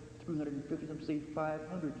 350, some say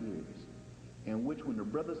 500 years, in which when the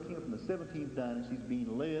brothers came up from the 17th dynasty,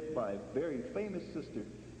 being led by a very famous sister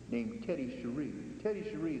named Teddy Cherie. Teddy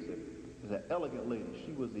Cherie is an elegant lady.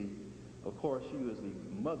 She was the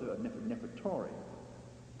mother of Nefertari.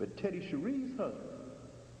 But Teddy Cherie's husband,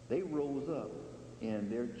 they rose up,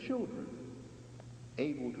 and their children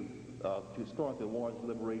able to start the wars of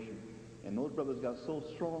liberation. And those brothers got so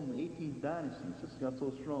strong in the 18th dynasty, sisters got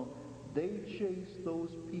so strong, they chased those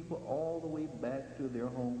people all the way back to their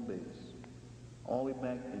home base, all the way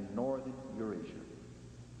back in northern Eurasia,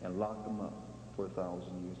 and locked them up for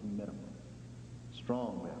 1,000 years minimum.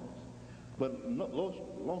 Strong battles. But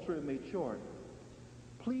long story made short,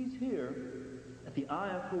 please hear that the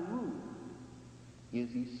Eye of Horu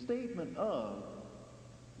is the statement of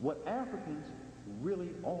what Africans really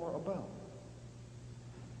are about.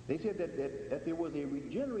 They said that there was a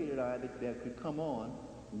regenerated eye that could come on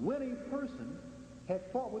when a person had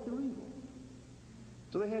fought with their evil.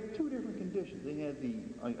 So they had two different conditions. They had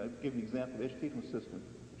I'll give you an example, the educational system,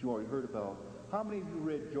 which you already heard about. How many of you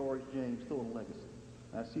read George James' Stolen Legacy?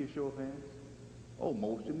 I see a show of hands. Oh,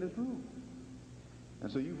 most in this room.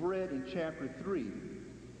 And so you've read in chapter 3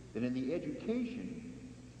 that in the education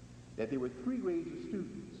that there were 3 grades of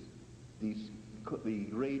students. The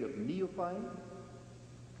grade of neophyte,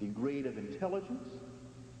 the grade of intelligence,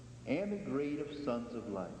 and the grade of sons of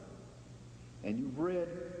light. And you've read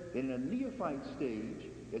that in a neophyte stage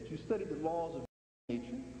that you studied the laws of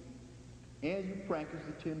nature and you practiced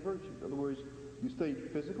the 10 virtues. In other words, you studied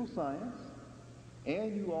physical science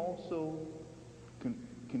and you also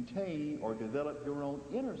contain or develop your own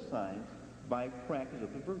inner science by practice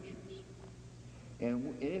of the virtues.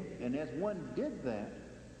 And as one did that,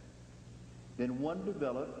 then one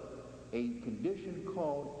developed a condition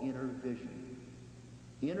called inner vision.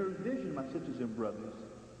 Inner vision, my sisters and brothers,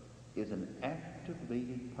 is an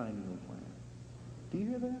activated pineal gland. Do you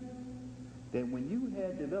hear that? That when you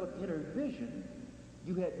had developed inner vision,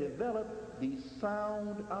 you had developed the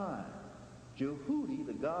sound eye. Jehudi,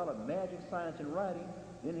 the god of magic, science, and writing,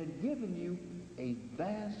 then had given you a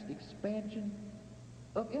vast expansion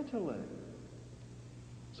of intellect.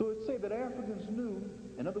 So it's say that Africans knew,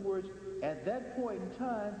 in other words, at that point in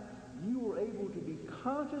time, you were able to be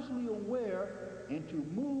consciously aware and to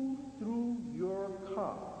move through your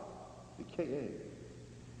ka, the Ka.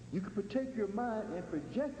 You could take your mind and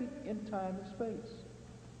project it in time and space.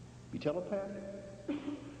 Be telepathic.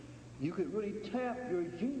 You could really tap your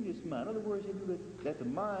genius mind. In other words, you knew that the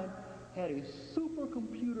mind had a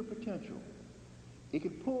supercomputer potential. It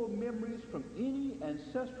could pull memories from any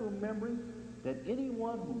ancestral memory that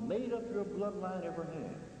anyone who made up your bloodline ever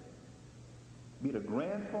had. Be it a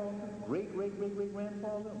grandfather,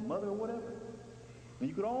 great-great-great-great-grandfather, mother, or whatever. And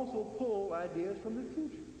you could also pull ideas from the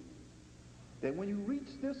future. That when you reach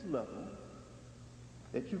this level,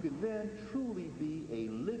 that you could then truly be a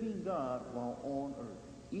living God while on earth,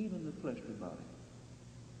 even in the fleshly body.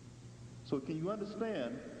 So can you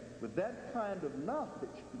understand, with that kind of knowledge,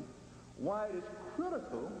 why it is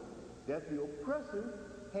critical that the oppressor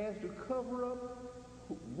has to cover up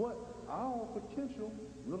what our potential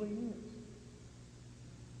really is.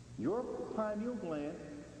 Your pineal gland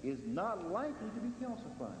is not likely to be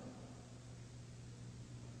calcified.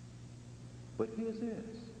 But his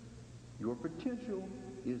is. Your potential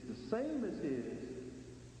is the same as his,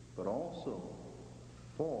 but also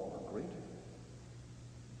far greater.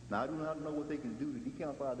 Now, I do not know what they can do to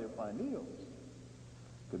decalcify their pineals,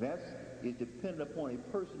 because that is dependent upon a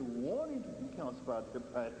person wanting to decalcify their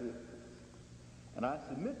pineals. And I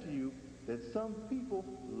submit to you that some people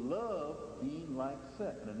love being like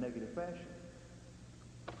Seth in a negative fashion.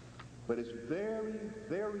 But it's very,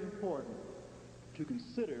 very important to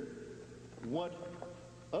consider what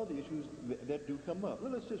other issues that do come up.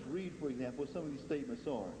 Let us just read, for example, what some of these statements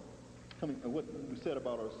are, what we said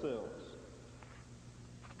about ourselves.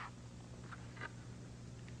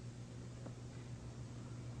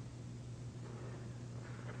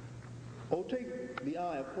 Oh, take the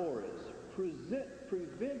eye of Horus.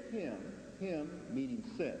 Prevent him, meaning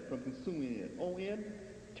Seth, from consuming it. O N,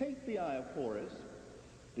 take the eye of Horus,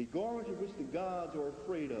 the garment of which the gods are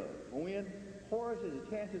afraid of. O N, Horus has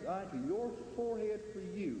attached his eye to your forehead for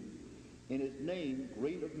you, in his name,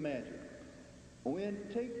 great of magic. O N,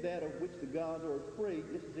 take that of which the gods are afraid,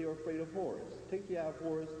 just as they are afraid of Horus. Take the eye of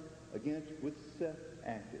Horus against which Seth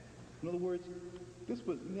acted. In other words, you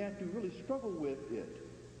have to really struggle with it.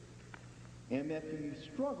 And that the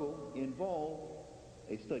struggle involved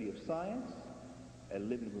a study of science and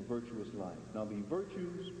living a virtuous life. Now, the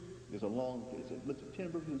virtues, there's a list of 10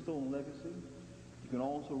 virtues in stolen legacy. You can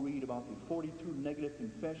also read about the 42 negative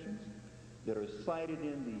confessions that are cited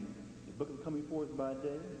in the book of Coming Forth by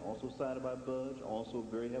Day, also cited by Budge, also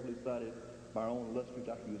very heavily cited by our own illustrious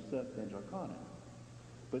Dr. Yosef Ben Jarkana.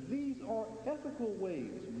 But these are ethical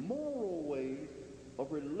ways, moral ways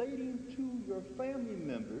of relating to your family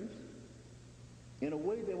members in a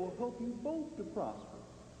way that will help you both to prosper.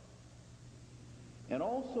 And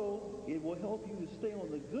also, it will help you to stay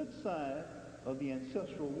on the good side of the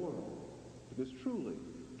ancestral world. Because truly,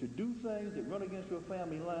 to do things that run against your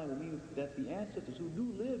family line will mean that the ancestors who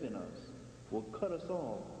do live in us will cut us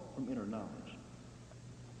off from inner knowledge.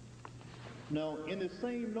 Now, in the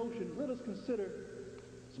same notion, let us consider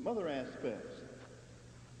some other aspects.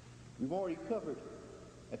 We've already covered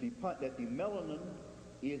that the melanin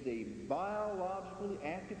is a biologically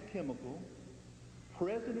active chemical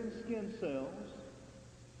present in skin cells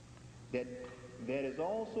that is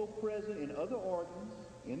also present in other organs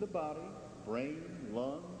in the body, brain,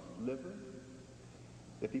 lungs, liver.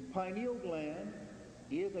 That the pineal gland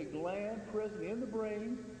is a gland present in the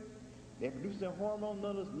brain that produces a hormone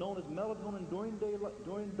known as melatonin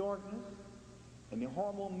during darkness, and the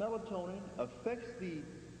hormone melatonin affects the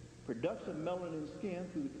production of melanin in skin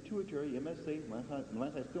through the pituitary, MSH,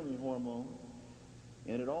 melanocyte-stimulating hormone,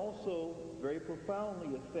 and it also very profoundly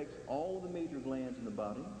affects all the major glands in the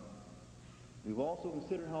body. We've also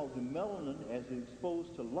considered how the melanin, as it's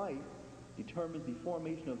exposed to light, determines the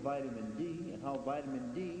formation of vitamin D, and how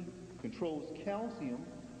vitamin D controls calcium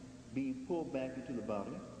being pulled back into the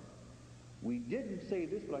body. We didn't say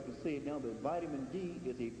this, but I can say it now, that vitamin D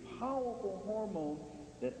is a powerful hormone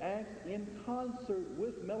that acts in concert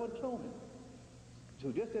with melatonin.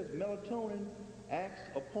 So just as melatonin acts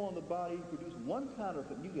upon the body to produce one kind of,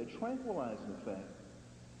 you get tranquilizing effect,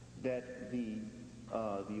 that the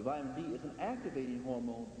vitamin D is an activating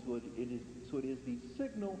hormone, so it is the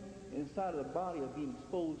signal inside of the body of being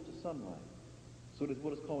exposed to sunlight. So it is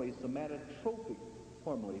what is called a somatotropic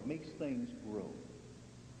hormone. It makes things grow.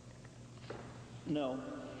 Now,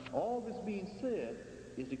 all this being said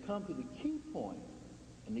is to come to the key point,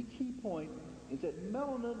 and the key point is that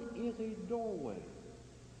melanin is a doorway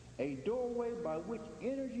by which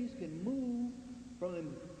energies can move from the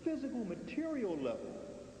physical material level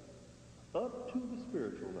up to the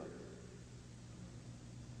spiritual level.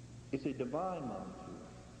 It's a divine molecule.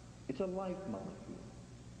 It's a life molecule.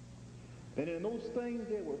 And in those things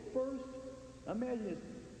that were first, imagine this,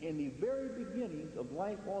 in the very beginnings of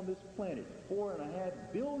life on this planet,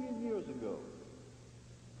 4.5 billion years ago,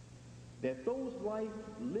 that those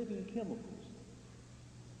life-living chemicals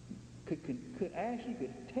could actually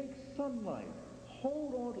take sunlight,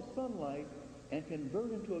 hold on to sunlight, and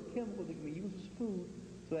convert into a chemical that can be used as food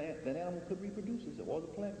so that that animal could reproduce itself, or the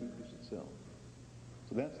plant reproduce itself.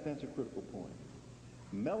 So that's a critical point.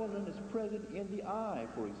 Melanin is present in the eye,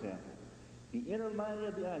 for example. The inner lining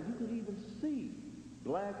of the eye. You can even see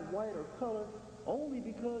black, white, or color only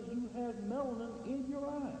because you have melanin in your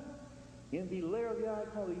eye. In the layer of the eye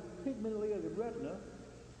called the pigment layer of the retina,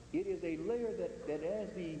 it is a layer that as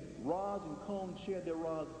the rods and cones shed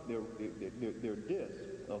their discs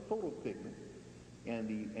of photopigment, and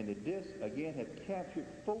the discs again have captured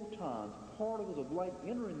photons, particles of light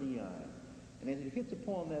entering the eye. And as it hits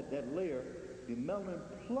upon that layer, the melanin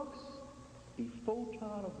plucks the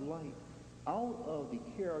photon of light out of the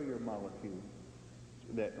carrier molecule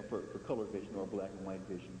that for color vision or black and white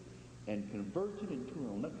vision, and converts it into an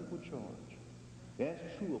electrical charge. That's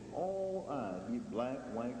true of all eyes, be it black,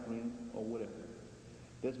 white, green, or whatever.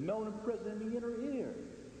 There's melanin present in the inner ear,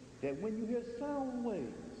 that when you hear sound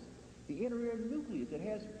waves, the inner ear nucleus that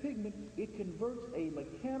has pigment, it converts a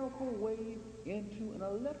mechanical wave into an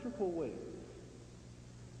electrical wave,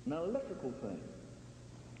 an electrical thing.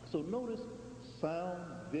 So notice sound,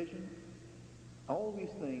 vision, all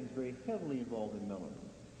these things very heavily involved in melanin.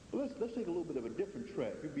 But let's take a little bit of a different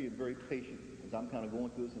track. You're being very patient, because I'm kind of going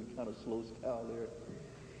through this in kind of slow style there.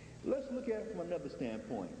 Let's look at it from another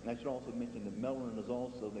standpoint. And I should also mention that melanin is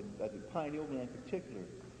also, that the pineal gland in particular,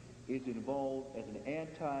 is involved as an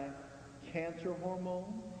anti-cancer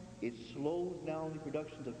hormone. It slows down the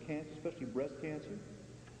production of cancer, especially breast cancer.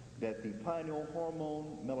 That the pineal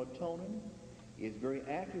hormone, melatonin, is very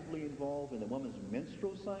actively involved in the woman's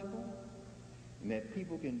menstrual cycle, and that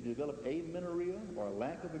people can develop amenorrhea or a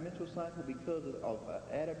lack of a menstrual cycle because of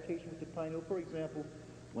adaptation with the pineal. For example,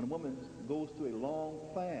 when a woman goes through a long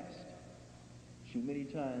fast, she many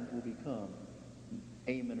times will become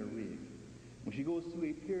amenorrheic. When she goes through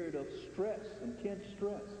a period of stress, intense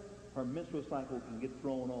stress, her menstrual cycle can get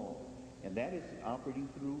thrown off, and that is operating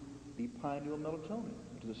through the pineal melatonin,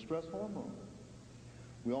 which is a stress hormone.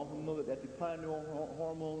 We also know that the pineal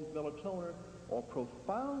hormones, melatonin, are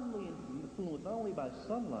profoundly influenced not only by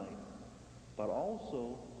sunlight, but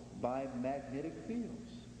also by magnetic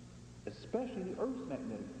fields, especially the Earth's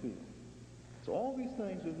magnetic field. So all these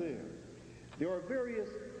things are there. There are various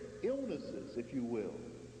illnesses, if you will,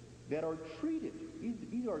 that are treated.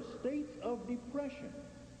 These are states of depression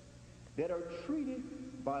that are treated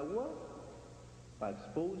by what? By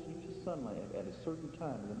exposing to sunlight at a certain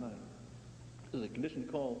time of the night. There's a condition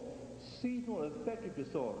called seasonal affective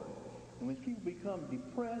disorder. And when people become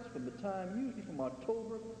depressed from the time, usually from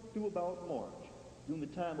October through about March, during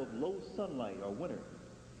the time of low sunlight or winter,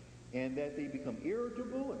 and that they become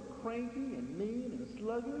irritable and cranky and mean and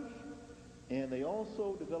sluggish, and they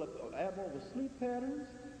also develop abnormal sleep patterns,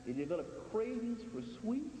 they develop cravings for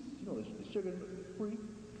sweets, the sugar-free,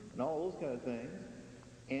 and all those kind of things,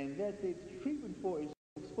 and that the treatment for is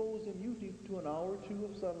expose them usually to an hour or two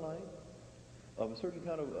of sunlight of a certain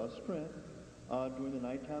kind of strength during the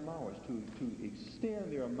nighttime hours to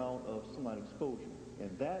extend their amount of sunlight exposure.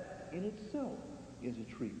 And that in itself is a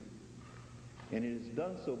treatment. And it is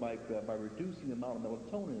done so by reducing the amount of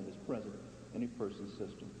melatonin that is present in a person's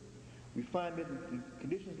system. We find that in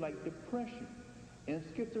conditions like depression and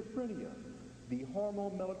schizophrenia, the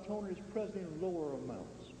hormone melatonin is present in lower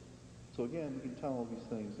amounts. So again, we can tie all these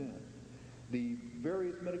things in. The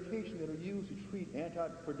various medications that are used to treat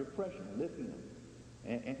for depression, lithium,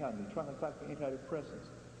 antidepressants,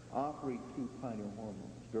 operate through pineal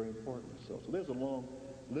hormones. Very important. So there's a long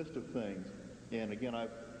list of things. And again, I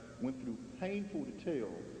went through painful detail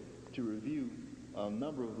to review a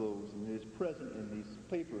number of those, and it is present in this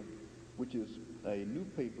paper, which is a new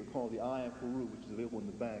paper called the Eye of Peru, which is available in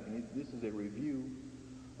the back. And this is a review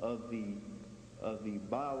of the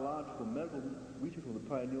biological medical research of the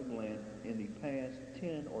pineal gland in the past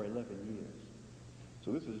 10 or 11 years.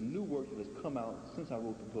 So this is new work that has come out since I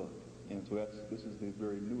wrote the book. And so this is the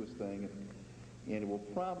very newest thing. And it will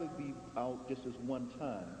probably be out just as one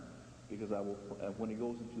time, because I will, when it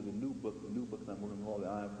goes into the new book that I'm working on, the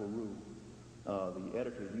Eye of Peru, the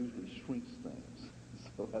editor usually shrinks things.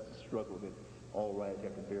 So that's a struggle that all right, you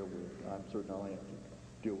have to bear with. I'm certain I'll have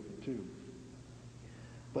to deal with it too.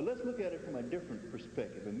 But let's look at it from a different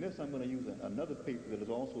perspective. In this, I'm going to use another paper that is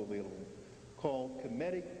also available called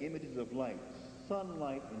Comedic Images of Light,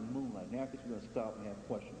 Sunlight and Moonlight. Now, after this, we're going to stop and have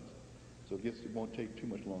questions. So it won't take too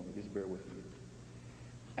much longer. Just bear with me.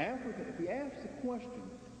 If we ask the question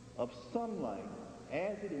of sunlight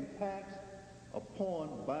as it impacts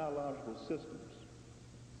upon biological systems,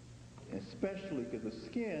 especially because the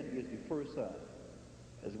skin is the first eye,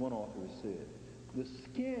 as one author has said. The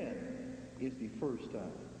skin is the first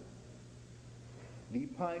eye. The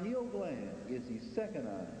pineal gland is the second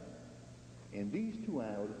eye. And these two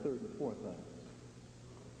eyes are the third and fourth eyes.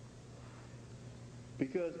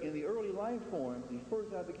 Because in the early life forms, the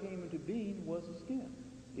first eye that came into being was the skin.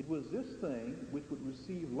 It was this thing which would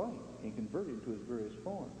receive light and convert it into its various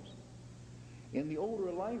forms. In the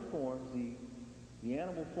older life forms, the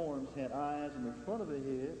animal forms had eyes in the front of the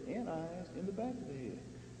head and eyes in the back of the head.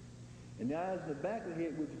 And the eyes in the back of the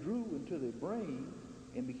head withdrew into the brain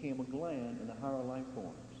and became a gland in the higher life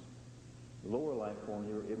forms. The lower life form,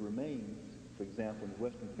 it remains, for example, in the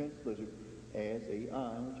western fence lizard, as an eye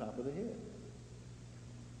on the top of the head.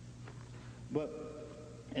 But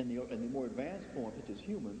in the more advanced forms, such as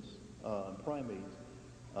humans and primates,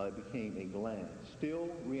 it became a gland, still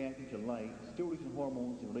reacting to light, still releasing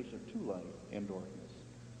hormones in relation to light and darkness.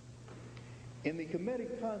 In the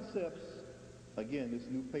comedic concepts, again, this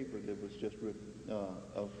new paper that was just written,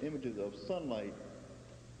 of images of sunlight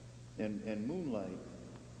and moonlight,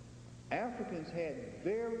 Africans had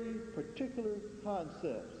very particular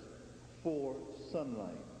concepts for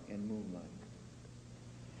sunlight and moonlight.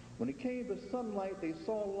 When it came to sunlight, they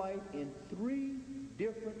saw light in three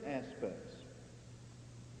different aspects.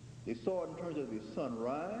 They saw it in terms of the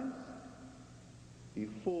sunrise, the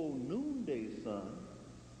full noonday sun,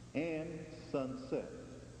 and sunset.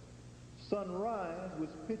 Sunrise was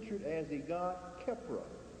pictured as the god Khepra,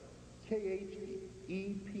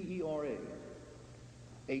 Khepera,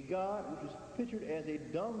 a god which was pictured as a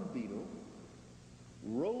dung beetle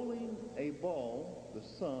rolling a ball, the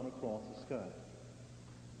sun, across the sky.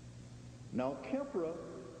 Now, Khepra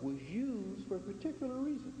was used for a particular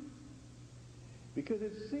reason, because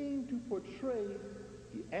it seemed to portray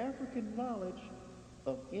the African knowledge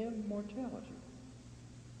of immortality.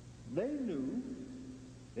 They knew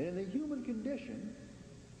that in the human condition,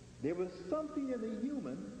 there was something in the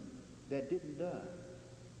human that didn't die.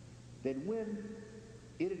 That when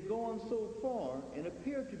it had gone so far and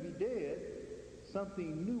appeared to be dead,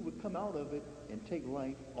 something new would come out of it and take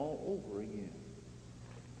life all over again.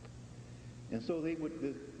 And so they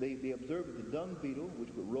observed that the dung beetle, which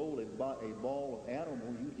would roll a ball of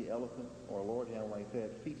animal, usually elephant or a large animal like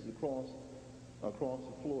that, feces across the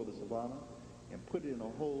floor of the savannah and put it in a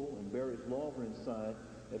hole and bury its larva inside,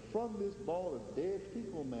 that from this ball of dead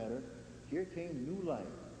fecal matter, here came new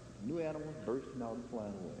life, new animals bursting out and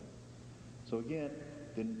flying away. So again,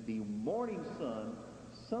 the morning sun,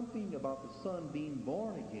 something about the sun being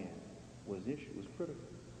born again was critical.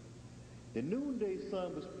 The noonday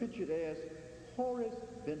sun was pictured as Horus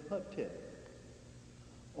Ben-Hetep,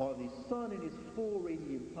 or the sun in its full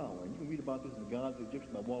radiant power. And you can read about this in the Gods of the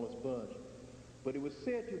Egyptians by Wallace Budge. But it was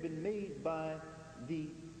said to have been made by the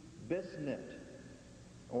Besnet,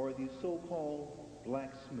 or the so-called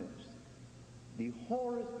blacksmiths. The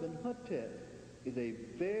Horus Ben-Hetep is a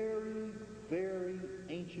very, very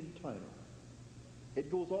ancient title. It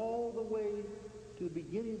goes all the way to the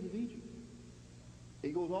beginnings of Egypt.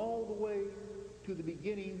 It goes all the way to the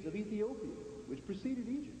beginnings of Ethiopia, which preceded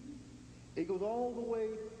Egypt. It goes all the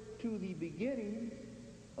way to the beginnings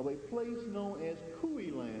of a place known as Kui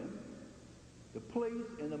land, the place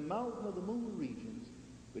in the Mountain of the Moon regions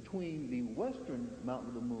between the western Mountain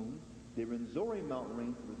of the Moon, the Rwenzori mountain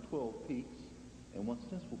range with 12 peaks and one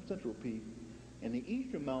central peak, and the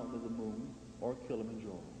eastern Mountain of the Moon, or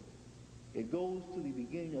Kilimanjaro. It goes to the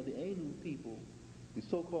beginning of the Ainu people, the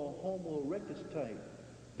so-called Homo erectus type,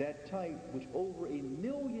 that type which over 1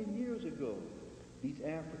 million years ago, these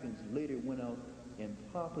Africans later went out and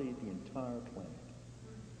populated the entire planet.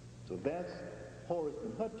 So that's Horus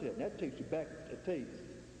Ben-Hetep. That takes you back to tapes.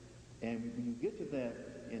 And when you get to that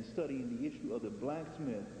in studying the issue of the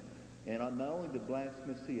blacksmith, and not only the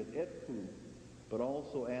blacksmith see as Etfu, but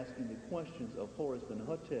also asking the questions of Horus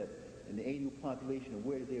Ben-Hetep and the Ainu population and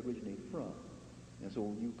where did they originate from. And so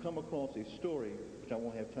when you come across a story, which I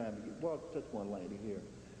won't have time to get, well, I'll touch one lightly here,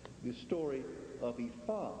 the story of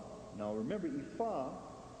Ifa. Now remember Ifa,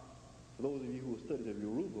 for those of you who have studied of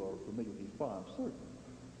Yoruba are familiar with Ifa, I'm certain,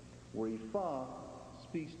 where Ifa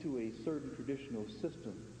speaks to a certain traditional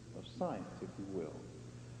system of science, if you will.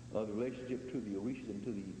 of the relationship to the Orishas and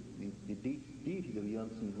to the deities of the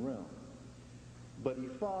unseen realm. But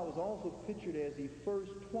Ifa was also pictured as the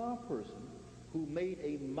first Twa person who made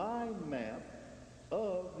a mind map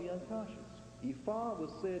of the unconscious. Ifa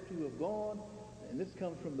was said to have gone, and this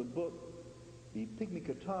comes from the book, the Pygmy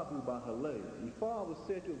Katabu by Halei. Ifa was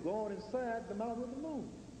said to have gone inside the mouth of the moon.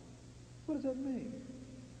 What does that mean?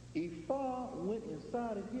 Ifa went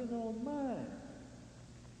inside of his own mind.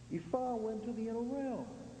 Ifa went to the inner realm.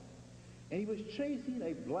 And he was chasing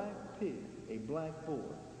a black pig, a black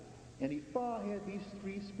boar. And Ifa had these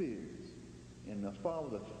 3 spears. And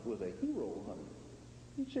Ifa was a hero hunter.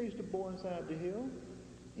 He chased the boar inside the hill.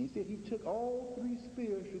 And he said he took all 3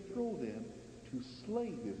 spears to throw them to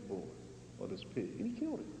slay this boar, or this pig. And he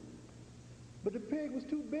killed it. But the pig was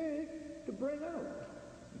too big to bring out.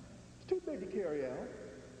 It's too big to carry out.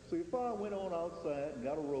 So Ifa went on outside and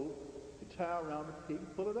got a rope to tie around the pig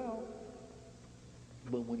and pull it out.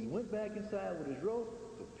 But when he went back inside with his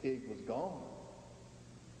rope, the pig was gone.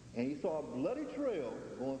 And he saw a bloody trail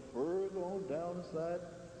going further on down inside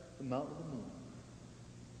the mountain of the moon.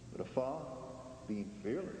 But Ifa, being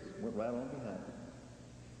fearless, went right on behind him.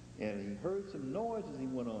 And he heard some noise as he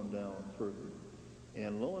went on down further.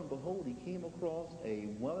 And lo and behold, he came across a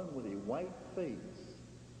woman with a white face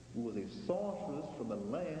who was a sorceress from the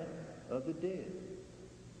land of the dead.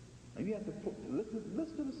 And you have to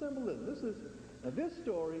listen to the symbolism. This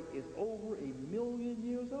story is over 1,000,000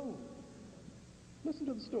 years old. Listen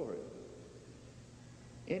to the story.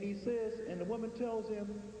 And he says, and the woman tells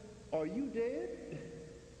him, "Are you dead?"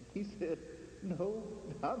 He said, "No,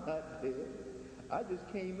 I'm not dead. I just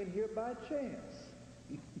came in here by chance.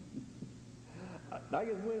 I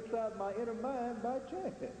just went inside my inner mind by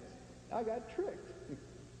chance. I got tricked."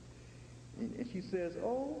 And she says,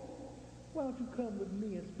 "Oh, why don't you come with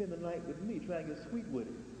me and spend the night with me, try and get sweet with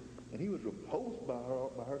him?" And he was repulsed by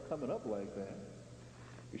her coming up like that.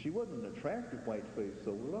 She wasn't an attractive white-faced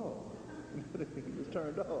soul at all. He was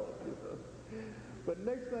turned off, you know. But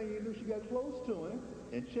next thing you knew, she got close to him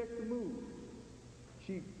and checked the mood.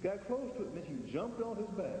 She got close to him and she jumped on his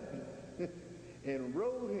back and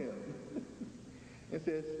rode him and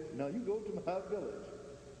says, "Now you go to my village.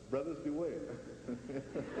 Brothers, beware."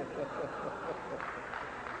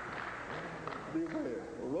 Beware.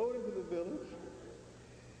 Rode him to the village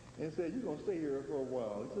and said, "You're going to stay here for a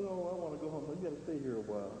while." He said, "Oh, I want to go home." "You got to stay here a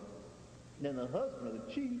while." Then the husband of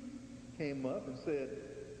the chief came up and said,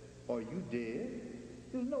 "Are you dead?"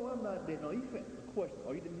 He said, "No, I'm not dead." No, he said the question,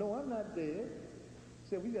 "Are you dead?" "No, I'm not dead." He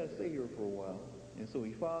said, "We got to stay here for a while." And so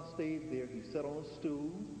Ifa stayed there. He sat on a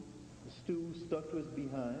stool. The stool stuck to his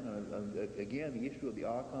behind. Again, the issue of the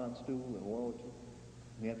Archon stool and royalty.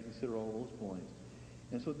 We have to consider all those points.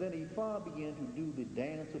 And so then Ifa began to do the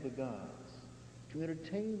dance of the gods, to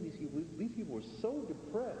entertain these people. These people were so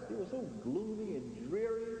depressed. They were so gloomy and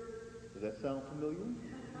dreary. Does that sound familiar?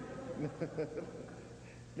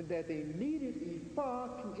 That they needed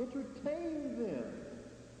Ifa to entertain them.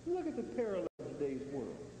 Look at the parallel in today's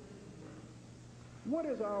world. What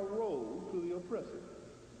is our role to the oppressor?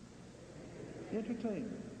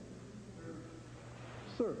 Entertainment.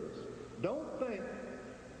 Service. Don't think,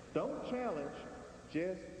 don't challenge,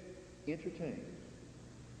 just entertain.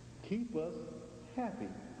 Keep us happy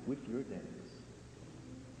with your dance.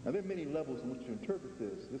 Now there are many levels in which to interpret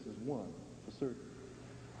this. This is one for certain.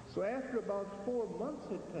 So after about 4 months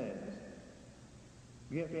had passed,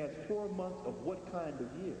 you have to ask 4 months of what kind of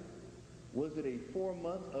year? Was it a 4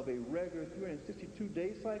 months of a regular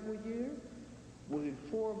 362-day cycle year? Was it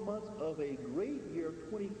 4 months of a great year of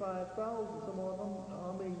 25,000, some of them,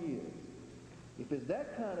 how many years? If it's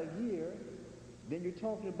that kind of year, then you're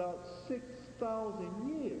talking about 6,000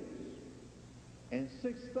 years. And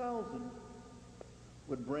 6,000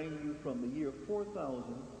 would bring you from the year 4,000,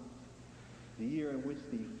 the year in which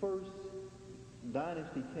the first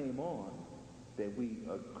dynasty came on, that we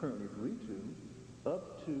currently agree to,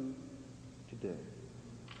 up to today.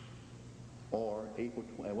 Or April,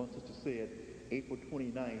 I want us to say it, April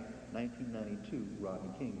 29, 1992, Rodney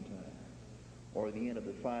King time. Or the end of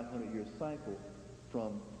the 500-year cycle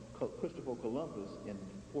from Christopher Columbus in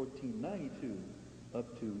 1492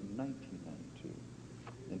 up to 1992,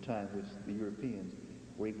 in time which the Europeans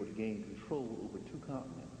were able to gain control over 2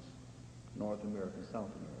 continents, North America and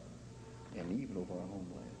South America, and even over our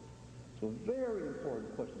homeland. So very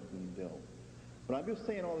important questions being dealt. But I'm just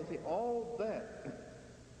saying all this, all that,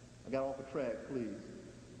 I got off the track, please.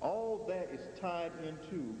 All that is tied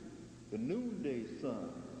into the noonday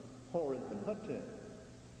sun, Horus Ben Hutep.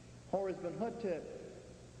 Horus Ben Hutep,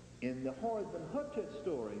 in the Horus Ben Hutep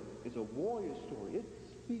story, is a warrior story. It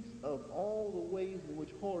speaks of all the ways in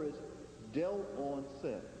which Horus dealt on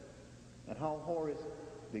Set. and how Horace,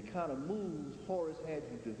 the kind of moves Horace had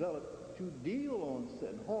to develop to deal on set.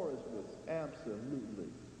 And Horace was absolutely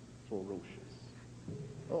ferocious.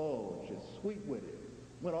 Oh, just sweet-witted.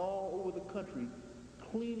 Went all over the country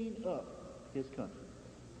cleaning up his country.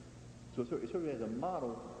 So it serves as a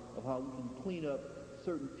model of how we can clean up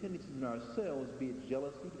certain tendencies in ourselves, be it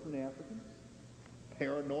jealousy between Africans,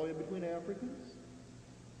 paranoia between Africans,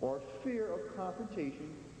 or fear of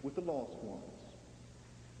confrontation with the lost ones.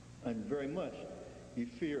 And very much the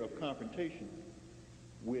fear of confrontation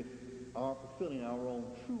with our fulfilling our own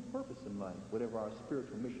true purpose in life, whatever our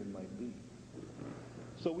spiritual mission might be.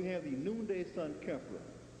 So we have the noonday sun Kepler,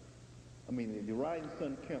 the rising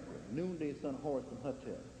sun Kepler, noonday sun Horus and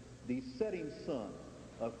Hutep, the setting sun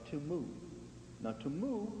of Tumu. Now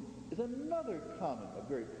Tumu is another common, a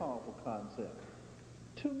very powerful concept.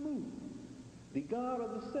 Tumu, the god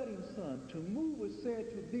of the setting sun. Tumu was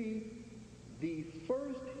said to be the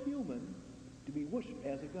first human to be worshipped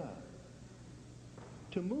as a god.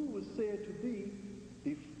 Tumu was said to be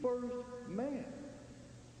the first man.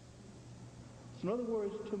 So in other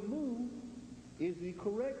words, Tumu is the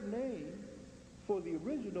correct name for the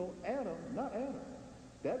original Adam, not Adam.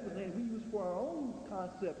 That was the name we use for our own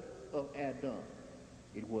concept of Adam.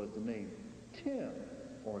 It was the name Tim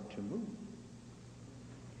or Tumu.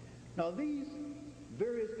 Now these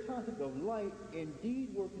various concepts of light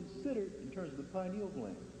indeed were considered in terms of the pineal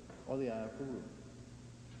gland or the eye of Peru.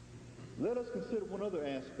 Let us consider one other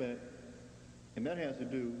aspect, and that has to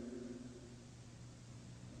do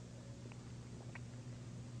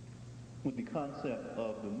with the concept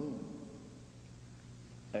of the moon.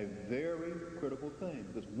 A very critical thing,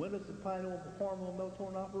 because when does the pineal hormone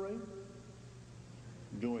melatonin operate?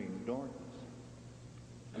 During darkness.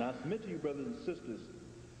 And I submit to you, brothers and sisters,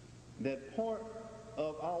 that part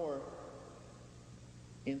of our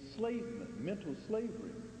enslavement, mental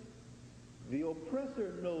slavery, the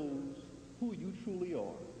oppressor knows who you truly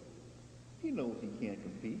are. He knows he can't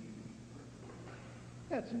compete.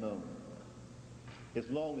 That's known. As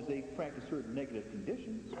long as they practice certain negative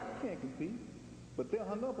conditions, they can't compete. But they're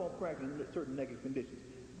hung up on practicing certain negative conditions.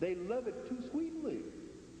 They love it too sweetly.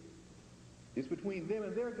 It's between them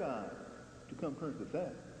and their God to come to terms with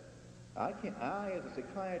that. I, as a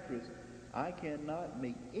psychiatrist, I cannot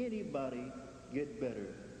make anybody get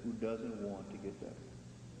better who doesn't want to get better.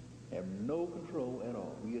 I have no control at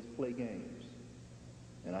all. We just play games.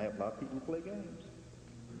 And I have a lot of people who play games.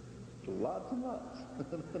 Lots and lots.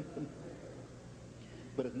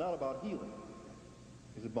 But it's not about healing.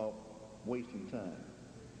 It's about wasting time,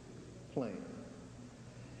 playing.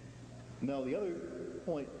 Now the other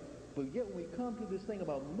point, but yet when we come to this thing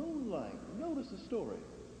about moonlight, notice the story.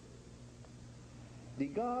 The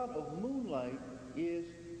god of moonlight is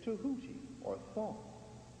Tahuti, or Thoth.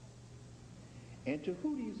 And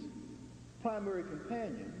Tahuti's primary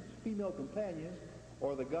companions, female companions,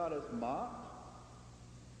 are the goddess Maat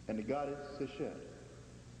and the goddess Seshet.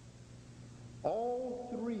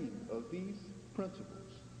 All three of these principles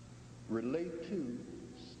relate to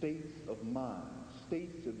states of mind,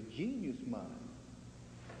 states of genius mind.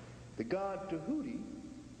 The god Tahuti,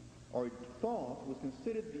 or Thoth, was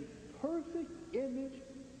considered the perfect image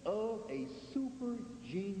of a super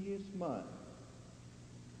genius mind.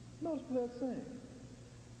 Notice what that's saying.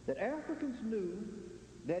 That Africans knew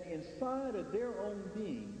that inside of their own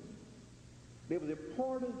being, there was a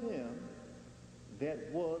part of them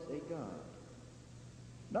that was a god.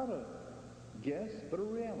 Not a guess, but a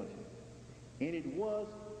reality. And it was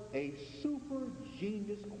a super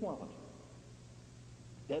genius quality.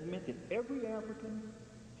 That meant that every African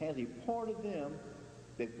has a part of them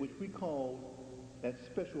which we call that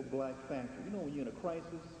special black factor. You know when you're in a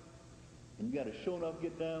crisis and you got to show enough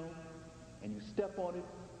get down and you step on it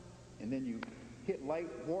and then you hit light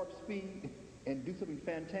warp speed and do something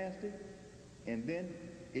fantastic, and then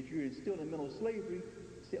if you're still in mental slavery,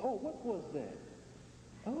 say, oh, what was that?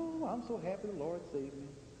 Oh, I'm so happy the Lord saved me.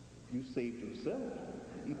 You saved yourself.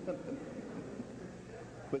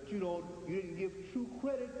 But you didn't give true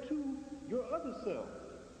credit to your other self.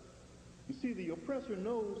 You see, the oppressor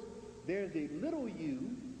knows there's a little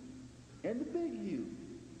you and the big you.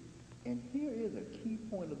 And here is a key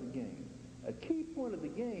point of the game. A key point of the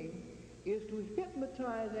game is to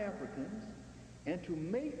hypnotize Africans and to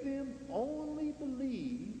make them only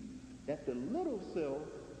believe that the little self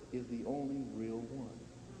is the only real one.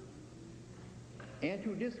 And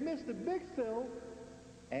to dismiss the big self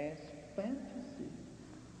as fantasy.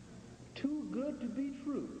 Too good to be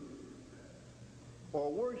true.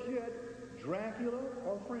 Or worse yet, Dracula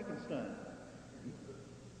or Frankenstein.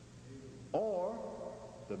 Or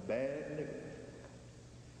the bad nigger.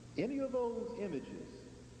 Any of those images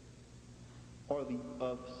or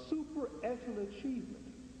of super excellent achievement,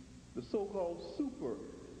 the so-called super.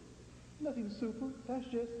 Nothing super, that's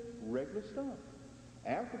just regular stuff.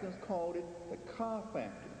 Africans called it the ka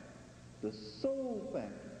factor, the soul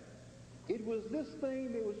factor. It was this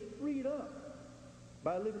thing that was freed up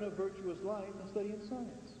by living a virtuous life and studying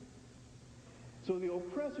science. So the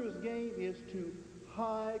oppressor's game is to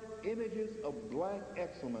hide images of black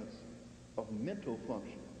excellence of mental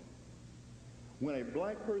function. When a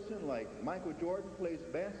black person like Michael Jordan plays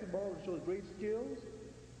basketball and shows great skills,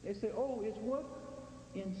 they say, oh, it's what?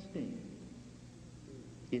 Instinct.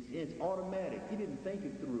 It's automatic. He didn't think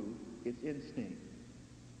it through. It's instinct.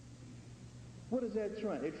 What is that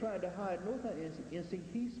trying? They're trying to hide. No, it's not instinct.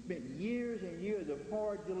 He spent years and years of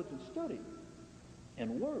hard, diligent study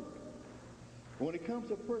and work. When it comes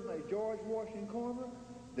to a person like George Washington Carver,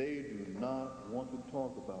 they do not want to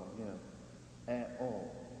talk about him at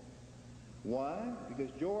all. Why? Because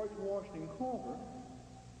George Washington Carver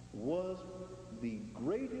was the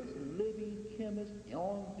greatest living chemist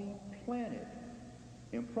on the planet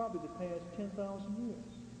in probably the past 10,000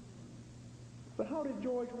 years. But how did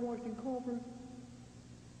George Washington Carver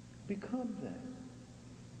become that?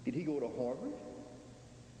 Did he go to Harvard?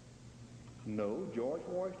 No, George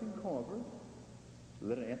Washington Carver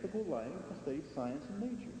led an ethical life and studied science and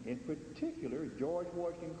nature. In particular, George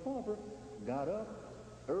Washington Carver got up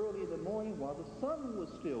early in the morning while the sun was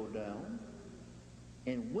still down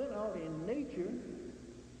and went out in nature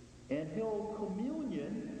and held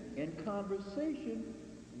communion and conversation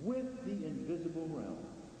with the invisible realm.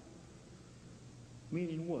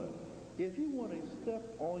 Meaning what? If you want to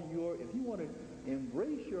if you want to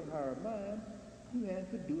embrace your higher mind, you have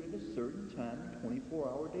to do it at a certain time in a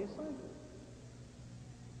 24-hour day cycle.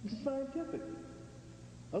 It's scientific.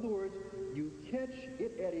 In other words, you catch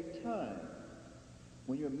it at a time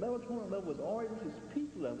when your melatonin level is already reached its peak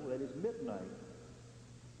level, that is midnight,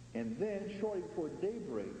 and then shortly before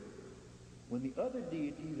daybreak, when the other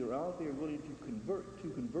deities are out there willing to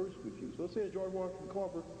converse with you. So it says George Washington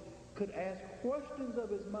Carver could ask questions of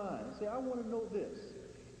his mind, say, I want to know this,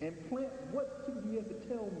 and plant, what do you have to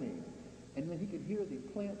tell me? And then he could hear the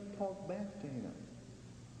plant talk back to him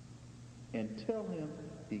and tell him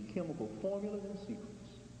the chemical formulas and secrets.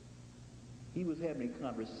 He was having a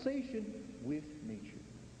conversation with nature.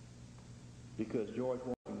 Because George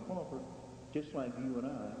Washington Carver, just like you and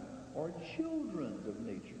I, are children of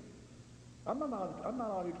nature. I'm not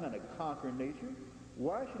out here trying to conquer nature.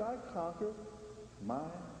 Why should I conquer my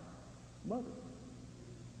mother?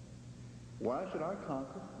 Why should I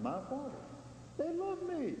conquer my father? They love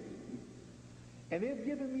me. And they've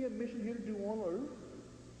given me a mission here to do on earth.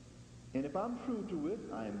 And if I'm true to it,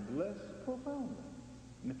 I am blessed profoundly.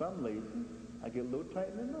 And if I'm lazy, I get a little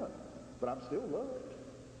tightening up. But I'm still loved.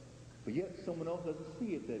 But yet someone else doesn't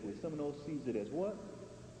see it that way. Someone else sees it as what?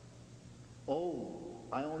 Oh,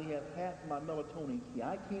 I only have half my melatonin key.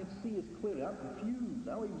 I can't see as clearly. I'm confused.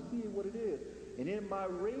 I don't even see what it is. And in my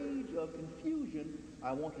rage of confusion,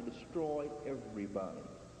 I want to destroy everybody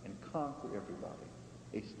and conquer everybody.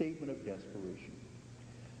 A statement of desperation.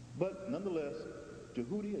 But nonetheless,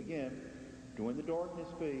 Tahuti, again, during the darkness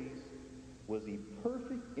phase, was the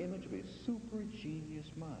perfect image of a super genius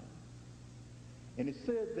mind. And it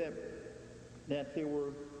said that there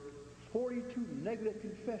were 42 negative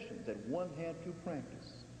confessions that one had to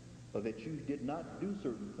practice, or that you did not do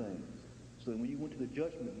certain things. So that when you went to the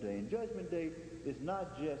Judgment Day, and Judgment Day is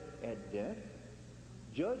not just at death.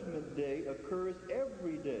 Judgment Day occurs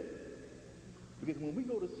every day. Because when we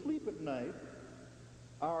go to sleep at night,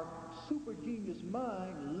 our super genius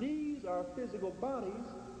mind leaves our physical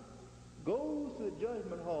bodies, goes to the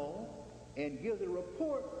judgment hall, and gives a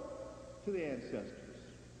report to the ancestors.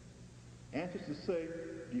 Ancestors say,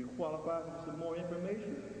 do you qualify for some more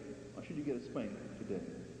information, or should you get a spanking today?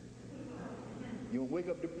 You want to wake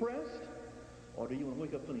up depressed, or do you want to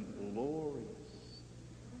wake up feeling glorious?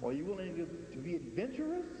 Are you willing to be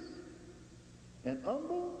adventurous and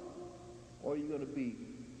humble, or are you going to be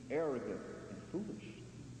arrogant and foolish?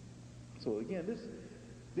 So again,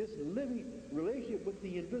 this living relationship with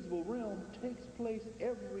the invisible realm takes place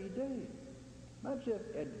every day, not just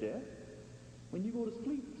at death. When you go to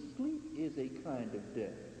sleep, sleep is a kind of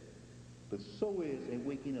death, but so is a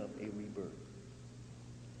waking up, a rebirth.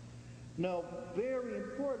 Now, very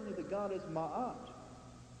importantly, the goddess Ma'at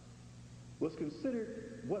was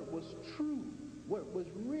considered what was true, what was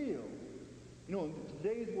real. You know, in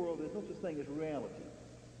today's world, there's no such thing as reality.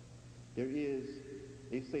 There is,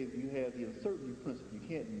 they say you have the uncertainty principle.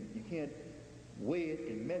 You can't weigh it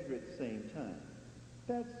and measure it at the same time.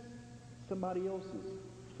 That's somebody else's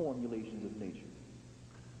formulations of nature,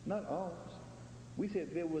 not ours. We said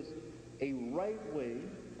there was a right way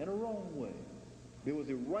and a wrong way. There was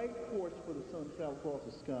a right course for the sun to travel across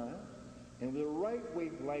the sky, and with a right way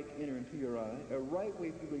for light to enter into your eye, a right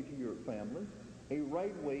way for you to your family, a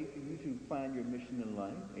right way for you to find your mission in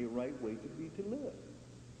life, a right way to live.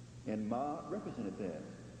 And Ma represented that.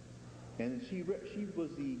 And she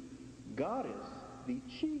was the goddess, the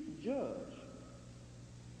chief judge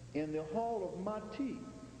in the hall of Mati,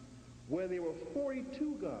 where there were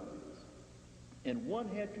 42 gods, and one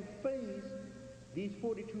had to face these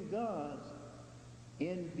 42 gods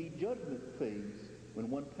in the judgment phase when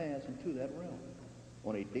one passed into that realm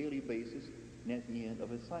on a daily basis and at the end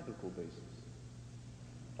of a cyclical basis.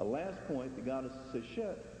 A last point, the goddess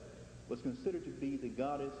Seshet was considered to be the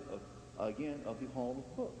goddess of the hall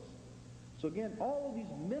of books. So again, all of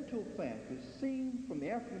these mental factors seem, from the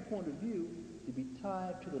African point of view, to be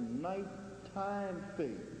tied to the nighttime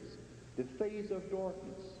phase, the phase of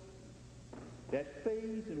darkness, that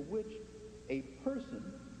phase in which a person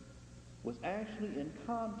was actually in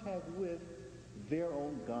contact with their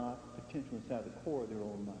own God potential inside the core of their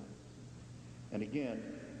own minds. And again,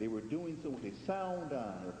 they were doing so with a sound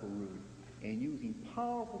eye of Peru and using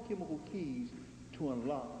powerful chemical keys to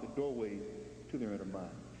unlock the doorway to their inner mind.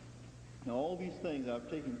 Now, all these things I've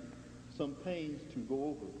taken some pains to go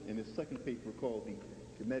over in this second paper called The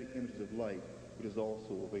Dramatic Images of Light, which is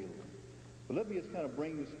also available. But let me just kind of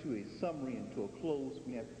bring this to a summary and to a close.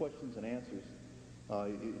 We have questions and answers,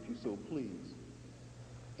 if you so please.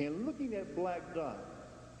 In looking at black dot,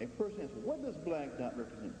 a person asks, what does black dot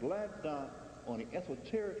represent? Black dot, on an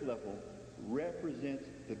esoteric level, represents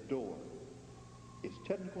the door. Its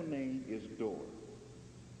technical name is door.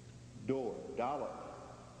 Door, Dalet,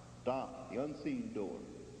 dot, the unseen door.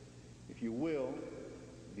 If you will,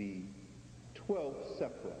 the 12th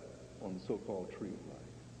sephra on the so-called tree of life.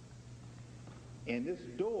 And this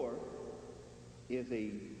door is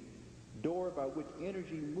a door by which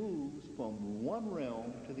energy moves from one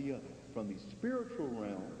realm to the other, from the spiritual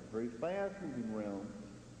realm, very fast-moving realm,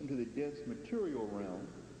 into the dense material realm,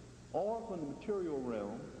 or from the material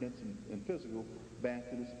realm, dense and physical, back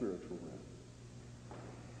to the spiritual realm.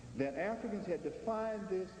 That Africans had defined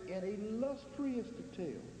this in a lustrous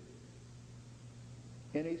detail,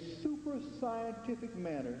 in a super scientific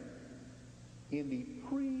manner, in the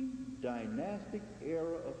pre-dynastic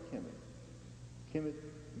era of Kemet. Kemet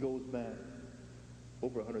goes back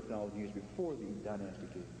over 100,000 years before the dynastic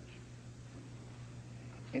age.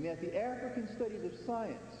 And that the African studies of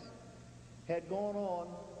science had gone on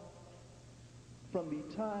from the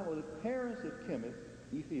time of the parents of Kemet,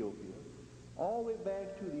 Ethiopia, all the way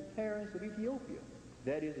back to the parents of Ethiopia.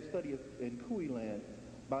 That is the study in Kui land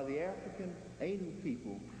by the African Ainu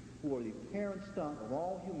people who are the parent stock of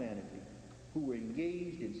all humanity, who were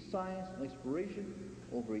engaged in science and exploration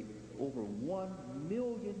over 1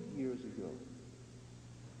 million years ago.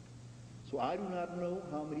 So I do not know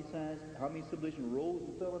how many civilizations rose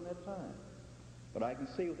and fell in that time, but I can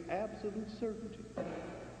say with absolute certainty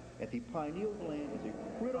that the pineal gland is a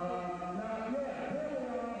critical... Not yet.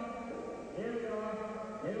 Here we are.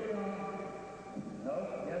 No,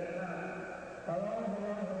 yes, not. Hello.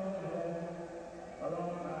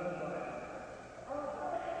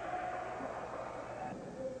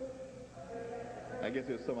 I guess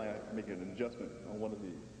there's somebody I have to make an adjustment on one of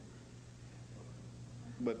these.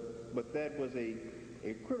 But that was a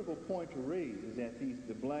critical point to raise, is that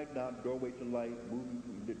the black dot, doorway to light, moving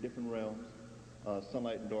through different realms,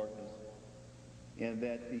 sunlight and darkness, and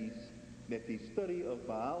that the study of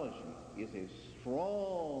biology is a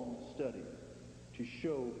strong study to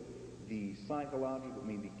show the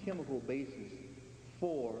the chemical basis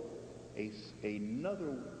for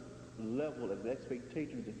another level of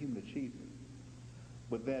expectations of human achievement.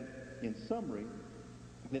 But that, in summary,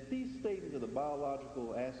 that these statements of the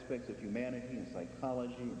biological aspects of humanity and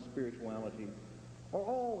psychology and spirituality are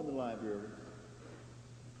all in the library.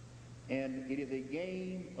 And it is a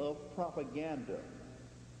game of propaganda,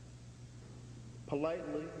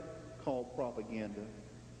 politely called propaganda,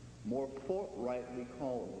 more forthrightly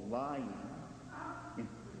called lying,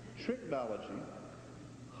 trickology,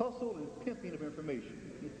 hustle and pimping of information,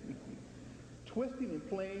 twisting and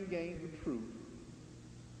playing games with truth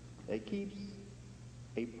that keeps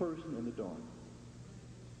a person in the dark.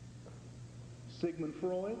 Sigmund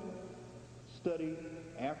Freud studied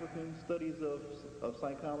African studies of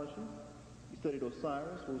psychology. He studied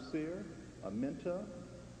Osiris, Osir, Amenta.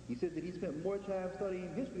 He said that he spent more time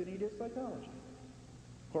studying history than he did psychology.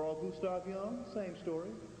 Carl Gustav Jung, same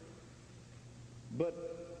story.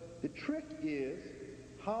 But the trick is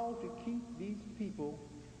how to keep these people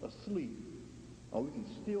asleep, or we can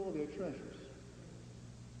steal their treasures.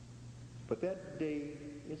 But that day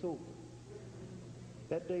is over.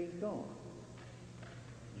 That day is gone.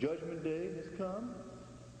 Judgment Day has come.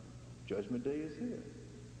 Judgment Day is here.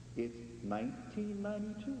 It's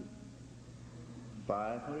 1992.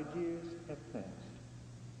 500 years have passed.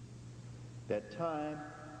 That time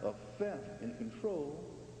of theft and control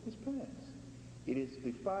is past. It is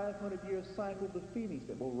the 500-year cycle of the phoenix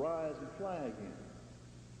that will rise and fly again.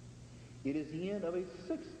 It is the end of a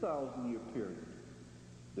 6,000-year period,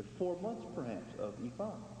 the 4 months perhaps of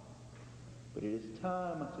Ifa. But it is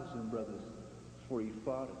time, my sisters and brothers, for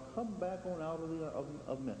Ifa to come back on out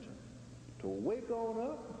of mental, to wake on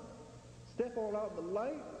up, step on out in the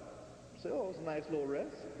light, say, oh, it's a nice little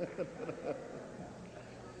rest.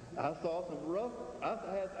 I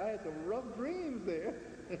had some rough dreams there.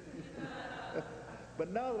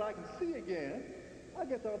 But now that I can see again, I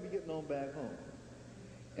guess I'll be getting on back home.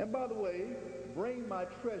 And by the way, bring my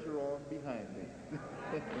treasure on behind me.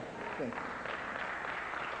 Thank you.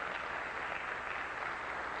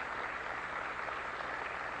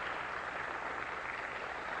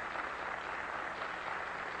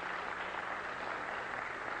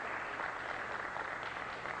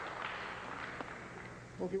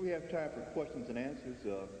 Okay, we have time for questions and answers.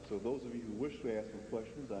 So those of you who wish to ask some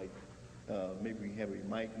questions, maybe we have a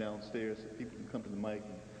mic downstairs so people can come to the mic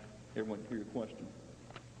and everyone can hear your question.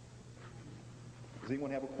 Does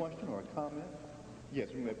anyone have a question or a comment? Yes,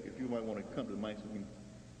 if you might want to come to the mic, so we can,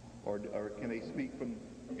 or can they speak from?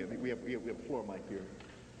 Yeah, we have a floor mic here.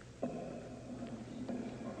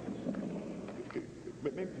 Okay,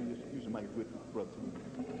 but maybe we can just use the mic with brother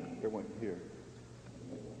so everyone can hear.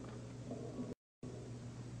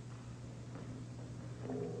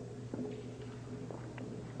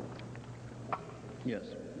 Yes.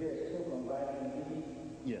 Yes, spoken by vitamin D.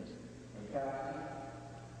 Yes. And calcium.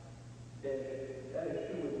 That is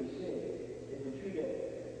true what you said. It's true that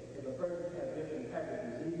if a person has different types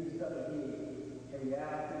of disease, stuff like he, in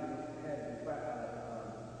reality, has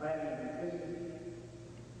vitamin deficiency.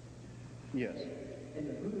 Yes. And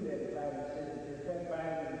the root of that vitamin does that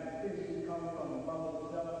vitamin deficiency come from the mother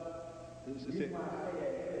itself? The reason why I say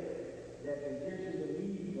that is that the Egyptians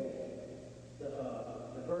believed that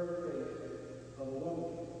the birthplace of a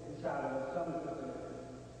woman inside of a stomach,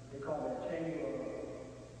 they call that chamber of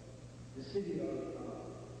the city of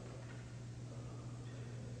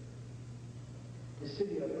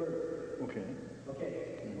birth. Okay. Okay.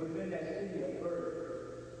 Within that city of birth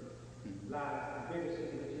lies the very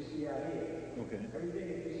city that you see out here. Okay. Everything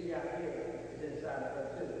that you see out here is inside of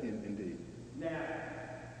her too. Indeed. Now,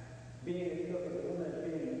 if you look at the woman as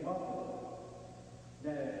being a mother,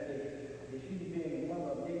 now if she's being a mother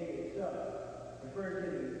of nature itself, the first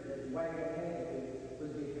thing that the white man had to do was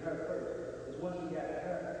get to her first. Because once you got to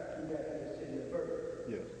her, you got to the city of birth.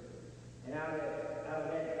 Yes. And out of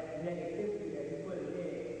that negativity that he put it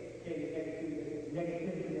in, came the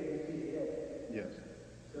negativity that we see today. Yes.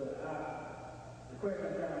 So the question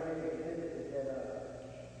I'm trying to raise is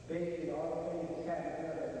that basically all the things that's happening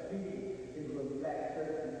to us as a species is where we lack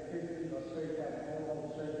certain history or certain type of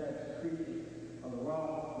hormones, certain type of secretions of the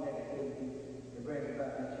wrong negativity that brings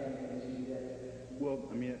about the change that we see today. Well,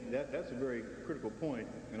 I mean, that's a very critical point,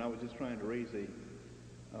 and I was just trying to raise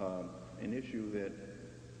an issue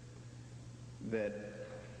that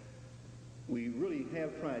we really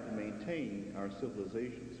have tried to maintain our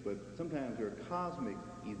civilizations, but sometimes there are cosmic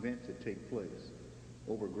events that take place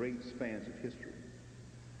over great spans of history.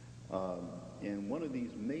 And one of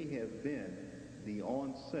these may have been the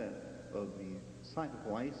onset of the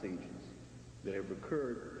cyclical ice ages that have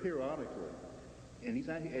occurred periodically. And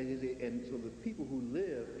so the people who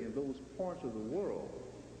live in those parts of the world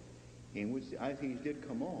in which the ice age did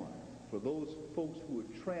come on, for those folks who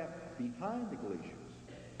were trapped behind the glaciers,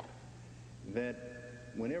 that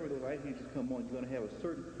whenever those ice ages come on, you're going to have a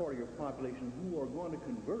certain part of your population who are going to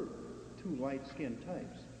convert to light-skinned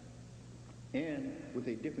types and with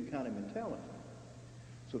a different kind of mentality.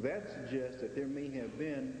 So that suggests that there may have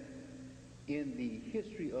been in the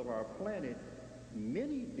history of our planet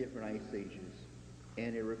many different ice ages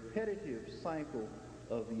and a repetitive cycle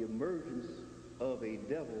of the emergence of a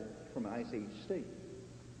devil from an ice age state.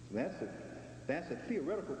 So that's a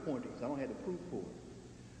theoretical point because I don't have the proof for it.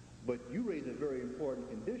 But you raise a very important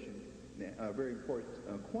condition, a very important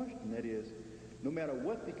question, that is, no matter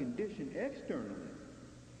what the condition externally,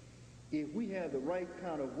 if we have the right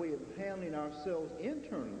kind of way of handling ourselves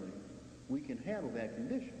internally, we can handle that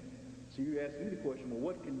condition. So you're asking me the question,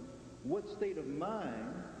 well, what state of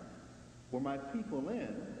mind were my people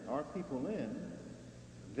in, our people in,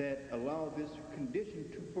 that allowed this condition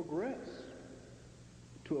to progress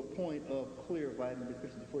to a point of clear vitamin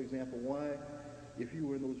deficiency? For example, why, if you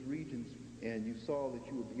were in those regions and you saw that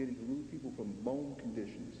you were beginning to lose people from bone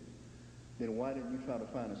conditions, then why didn't you try to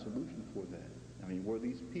find a solution for that? I mean, were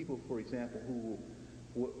these people, for example, who,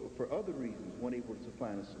 for other reasons, weren't able to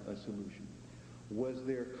find a solution? Was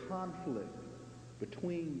there conflict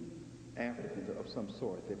between Africans of some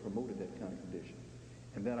sort that promoted that kind of condition?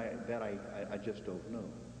 And that I just don't know.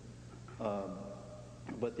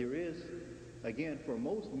 But there is, again, for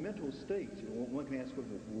most mental states, one can ask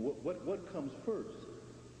what comes first?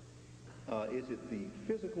 Is it the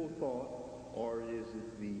physical thought or is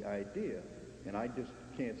it the idea? And I just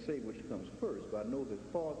can't say which comes first, but I know that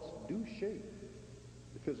thoughts do shape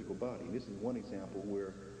the physical body. And this is one example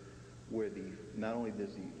where not only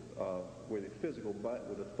does where the physical body,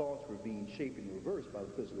 where the thoughts were being shaped in reverse by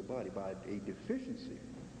the physical body by a deficiency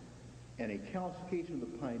and a calcification of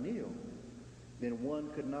the pineal, then one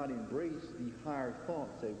could not embrace the higher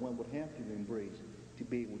thoughts that one would have to embrace to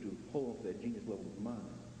be able to hold on to that genius level of mind.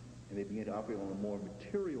 And they begin to operate on a more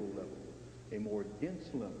material level, a more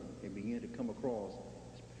dense level, and begin to come across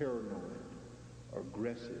as paranoid,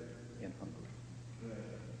 aggressive, and hungry.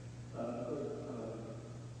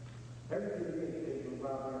 Everything we take from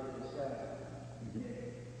vibration to sound.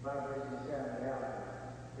 Vibration to sound reality.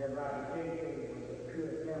 That Rodney King thing was a pure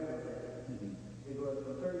example of that. Because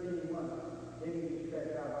for 13 months, they didn't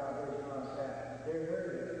expect our vibration on sound. They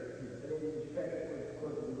heard it, but they didn't expect it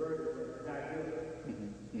because of the verdict was not guilty.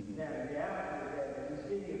 Now, the reality is that when we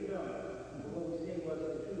see the film, what we see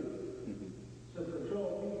wasn't the truth. So to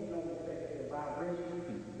control people, you don't expect their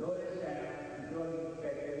vibration, nor their sound, nor you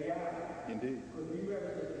expect their reality. Indeed. Because we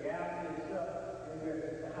represent reality itself, and we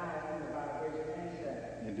represent the highest in the vibration and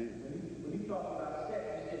sound. Indeed. When you talk about sex,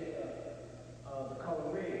 you said the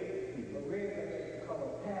color red. But red represents the color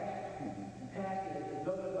of passion. And passion is the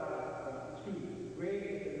lowest red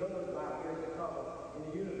is the lowest vibration color in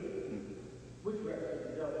the universe, which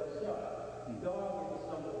represents the devil itself. Dog is the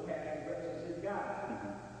symbol of passion, represents God.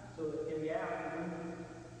 So in reality, when you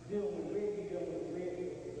deal with red, you deal with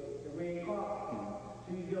the red carpet. So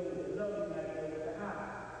you deal with the low, you not deal with the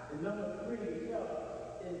high. The number 3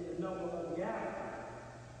 itself is the number of reality.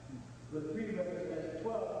 The 3 represents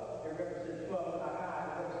 12. It represents 12 of the high.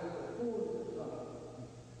 It represents the fullness of something.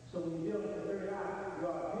 So when you deal with the third eye, you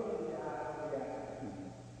are dealing with the eye of reality.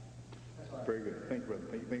 That's all. Very good. Thank you, brother.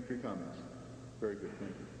 Thank you for your comments. Very good.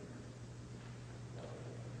 Thank you.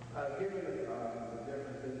 Given the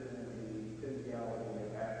differences in the physiology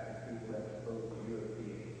of African people as opposed to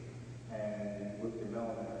European, and with the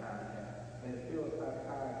melanin content, in the field of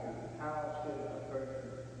psychiatry, how should a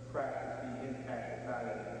person practice the impacted by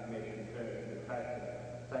that information in terms of the types of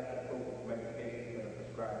psychotropic medications that are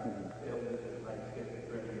prescribed for illnesses like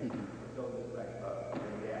schizophrenia, illnesses like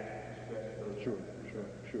reactive stress, those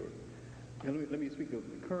Sure. And let me speak of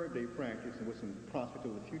the current day practice and what some prospects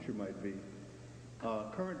of the future might be.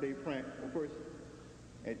 Current day practice, of course,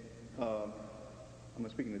 I'm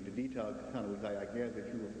not speaking in the detail kind of I gather that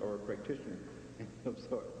you are a practitioner of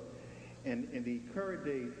sorts. And in the current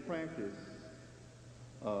day practice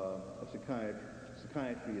of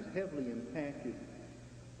psychiatry is heavily impacted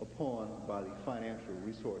upon by the financial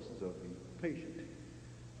resources of the patient,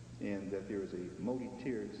 and that there is a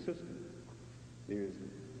multi-tiered system. There is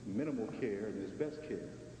minimal care and there's best care.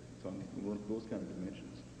 It's on those kind of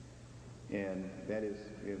dimensions. And that is,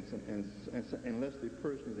 unless the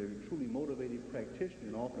person is a truly motivated practitioner,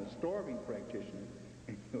 and often a starving practitioner,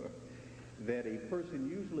 that a person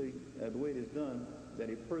usually, the way it is done, that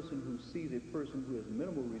a person who sees a person who has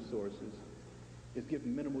minimal resources is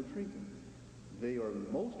given minimal treatment. They are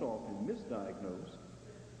most often misdiagnosed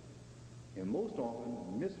and most often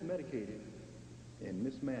mismedicated and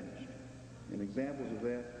mismanaged. And examples of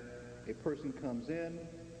that, a person comes in,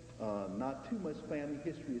 not too much family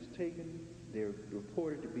history is taken. They're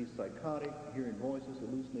reported to be psychotic, hearing voices,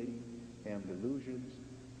 hallucinating, and delusions.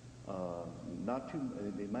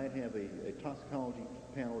 They might have a toxicology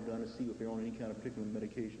panel done to see if they're on any kind of particular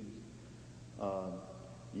medications.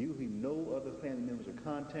 Usually no other family members are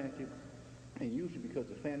contacted, and usually because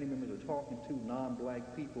the family members are talking to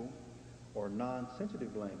non-black people or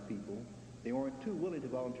non-sensitive black people, they aren't too willing to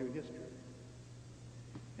volunteer history.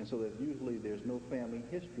 And so there's no family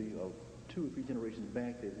history of 2 or 3 generations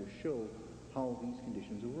back that will show how these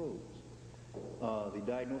conditions arose. The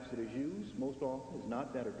diagnosis that is used most often is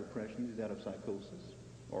not that of depression, it's that of psychosis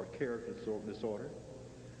or character disorder.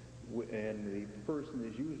 And the person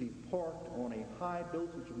is usually parked on a high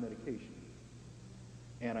dosage of medication,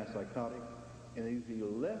 antipsychotic, and they're usually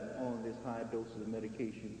left on this high dosage of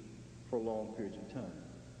medication for long periods of time.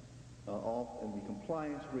 And the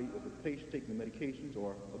compliance rate of the patient taking the medications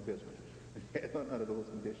are abysmal under those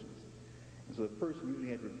conditions. And so the person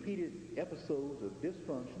usually has repeated episodes of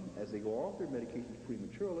dysfunction as they go off their medications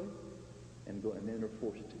prematurely, and then they're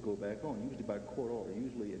forced to go back on, usually by court order.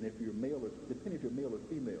 Usually, and if you're male, or depending if you're male or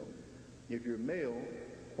female. If you're male,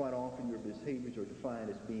 quite often your behaviors are defined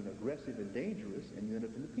as being aggressive and dangerous, and you end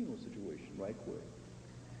up in the penal situation right quick.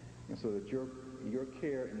 And so that your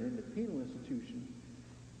care and in the penal institution,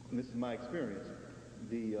 and this is my experience,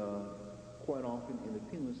 quite often in the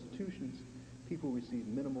penal institutions, people receive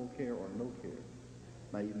minimal care or no care,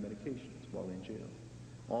 not even medications while in jail.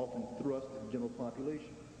 Often thrust in the general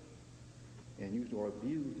population, and usually are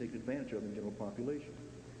abused, taken advantage of in the general population,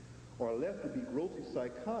 or left to be grossly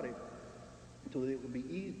psychotic so that it will be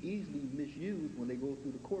easily misused when they go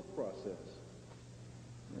through the court process.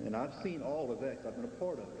 And I've seen all of that. I've been a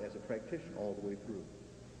part of it as a practitioner all the way through.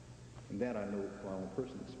 And that I know from my own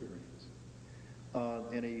personal experience.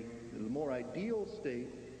 In a more ideal state,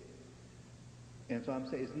 and so I'm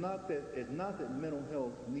saying it's not that mental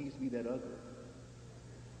health needs to be that ugly.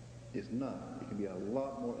 It's not. It can be a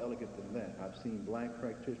lot more elegant than that. I've seen black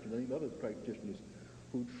practitioners and even other practitioners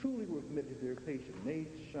who truly were committed to their patient. And they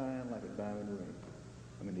shine like a diamond ring.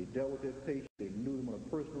 I mean, they dealt with their patient. They knew them on a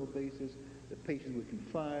personal basis. The patients would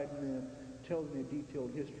confide in them, tell them their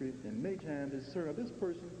detailed history, and many times it's certain this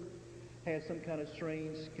person has some kind of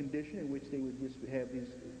strange condition in which they would just have these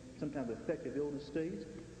sometimes affective illness states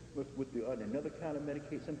with another kind of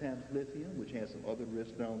medication, sometimes lithium, which has some other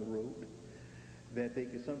risks down the road, that they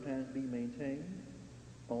could sometimes be maintained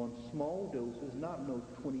on small doses, not no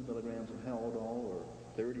 20 milligrams of Haldol or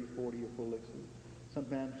 30, 40 of Prolixin,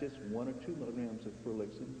 sometimes just 1 or 2 milligrams of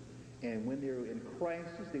Prolixin. And when they're in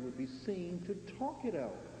crisis, they would be seen to talk it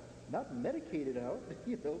out, not medicate it out,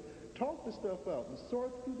 talk the stuff out and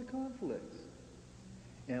sort through the conflicts.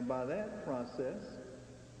 And by that process,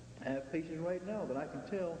 I have patients right now that I can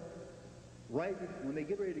tell right when they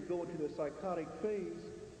get ready to go into their psychotic phase,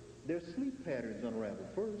 their sleep patterns unravel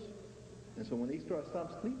first. And so when they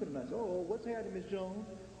stop sleeping and I say, oh, what's happening, Miss Jones?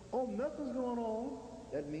 Oh, nothing's going on.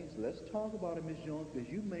 That means let's talk about it, Miss Jones, because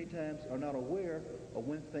you many times are not aware of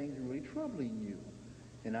when things are really troubling you.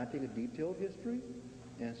 And I take a detailed history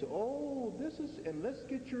and say, oh, and let's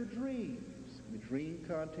get your dreams. The dream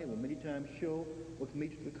content will many times show what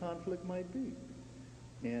the conflict might be.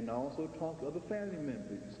 And I also talk to other family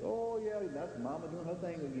members. Oh, yeah, that's Mama doing her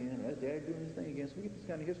thing again. That's Dad doing his thing again. So we get this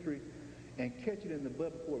kind of history and catch it in the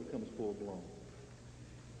bud before it becomes full-blown.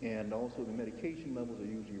 And also the medication levels are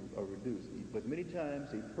usually reduced. But many times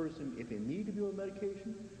a person, if they need to be on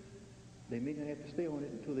medication, they may not have to stay on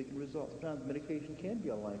it until they can resolve. Sometimes medication can be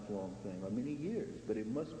a lifelong thing, or many years, but it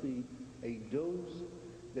must be a dose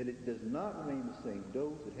that it does not remain the same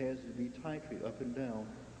dose. It has to be titrated up and down,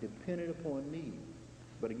 dependent upon need.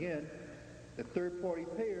 But again, the third-party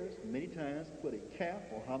payers many times put a cap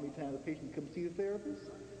on how many times a patient can come see the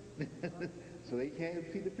therapist. So they can't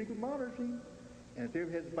see the frequent monitoring. And if the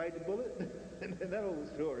therapist has to bite the bullet, and that whole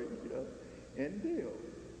story, and deal.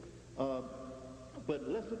 But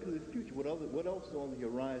let's look to the future. What else is on the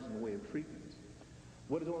horizon in the way of treatments?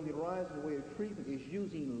 What is on the horizon in the way of treatment is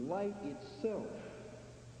using light itself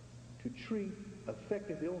to treat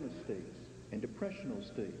affective illness states and depressional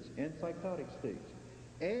states and psychotic states,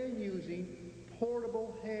 and using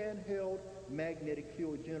portable handheld magnetic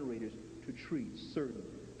field generators to treat certain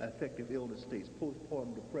affective illness states,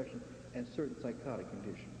 postpartum depression, and certain psychotic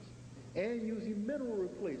conditions, and using mineral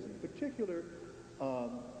replacement, particular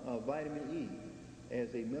vitamin E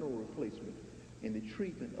as a mineral replacement in the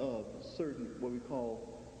treatment of certain what we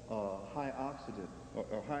call high oxidant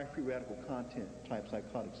or high free radical content type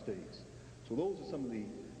psychotic states. So those are some of the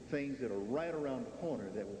things that are right around the corner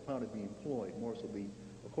that will probably be employed. More so,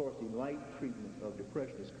 of course, the light treatment of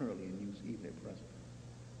depression is currently in use even at present.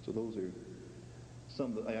 So those are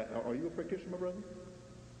some of the, are you a practitioner, my brother?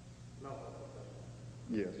 No.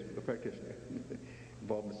 Yes, a practitioner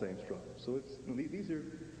involved in the same struggle. So these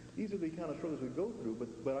are the kind of struggles we go through.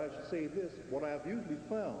 But I should say this: what I have usually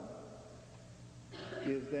found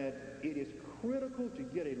is that it is critical to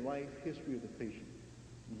get a life history of the patient,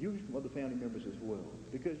 usually from other family members as well,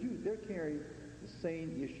 because they're carrying the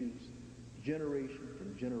same issues generation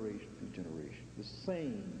from generation from generation, the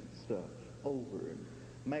same stuff over, and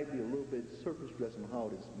might be a little bit surface dress on how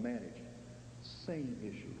it is managed. Same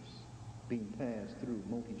issues being passed through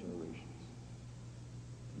multi-generations.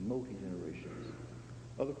 Multi-generations.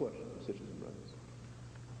 Other questions, sisters and brothers?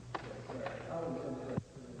 I was interested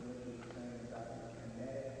in what you were saying about the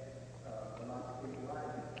kinetic velocity of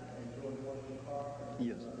light and George Washington Carver.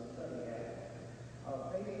 Yes. Study at.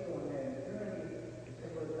 Based on that, is there any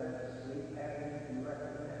particular kind of sleep pattern you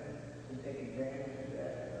recommend to take advantage of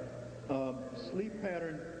that? Sleep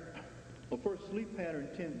pattern, of first,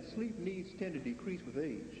 sleep needs tend to decrease with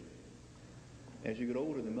age. As you get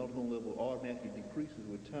older, the melatonin level automatically decreases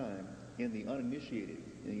with time in the uninitiated.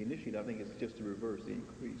 In the initiated, I think it's just the reverse, the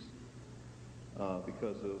increase,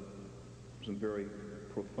 because of some very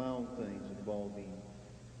profound things involving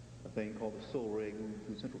a thing called the solar ray moving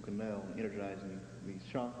through the central canal and energizing the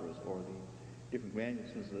chakras or the different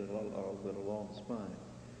granules that are along the spine.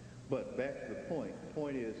 But back to the point. The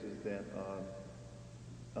point is that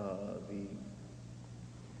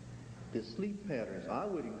the sleep patterns, I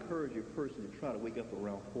would encourage a person to try to wake up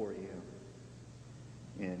around 4 a.m.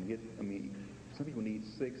 and get, I mean, some people need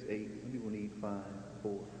 6, 8, some people need 5,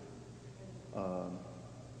 4.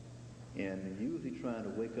 And usually trying to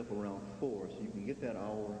wake up around 4 so you can get that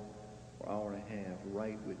hour or hour and a half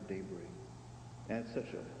right with daybreak. That's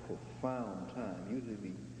such a profound time.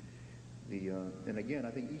 Usually and again,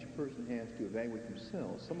 I think each person has to evaluate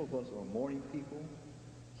themselves. Some of us are morning people,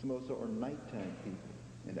 some of us are nighttime people.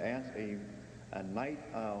 And to ask a night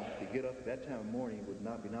owl to get up at that time of morning would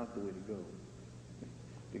not be the way to go,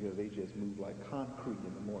 because they just move like concrete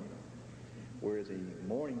in the morning, whereas a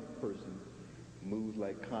morning person moves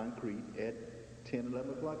like concrete at 10,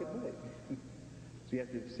 11 o'clock at night. So you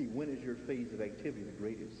have to see when is your phase of activity the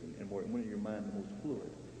greatest and when is your mind the most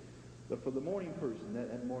fluid. But for the morning person,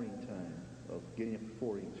 that morning time of getting up at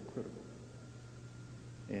 4 a.m. is critical.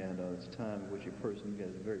 And it's a time in which a person has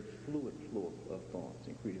a very fluid flow of thoughts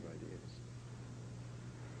and creative ideas.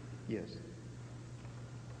 Yes?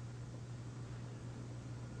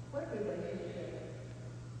 What relationship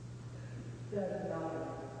does melanin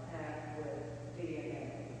have with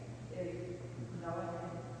DNA? Is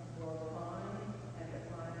melanin more fine and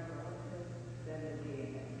a finer relative than the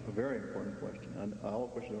DNA? A very important question. And all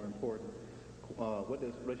questions are important. What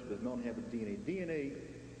relationship does melanin have with DNA? DNA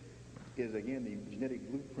is, again, the genetic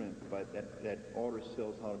blueprint that orders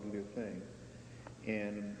cells how to do their thing.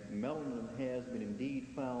 And melanin has been indeed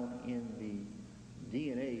found in the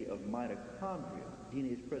DNA of mitochondria.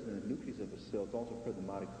 DNA is present in the nucleus of a cell. It's also present in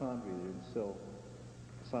mitochondria, in the cell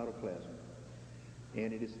cytoplasm.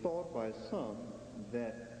 And it is thought by some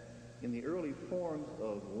that in the early forms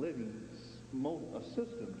of living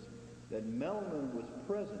systems, that melanin was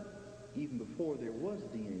present even before there was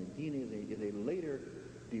DNA. DNA is a later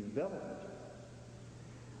development.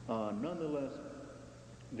 Nonetheless,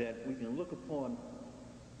 that we can look upon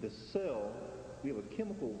the cell, we have a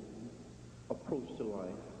chemical approach to life,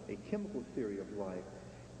 a chemical theory of life.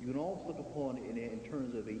 You can also look upon it in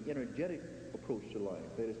terms of an energetic approach to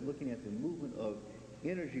life, that is looking at the movement of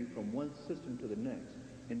energy from one system to the next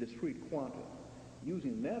in discrete quanta.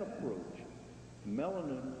 Using that approach,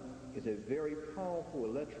 melanin is a very powerful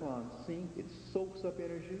electron sink. It soaks up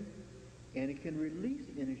energy, and it can release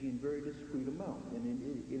energy in very discrete amounts.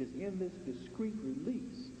 And it is in this discrete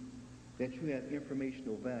release that you have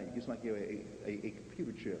informational value. Just like you have a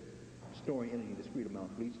computer chip storing energy in discrete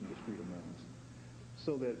amounts, releasing discrete amounts.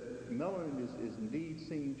 So that melanin is indeed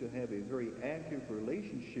seen to have a very active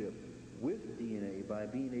relationship with DNA by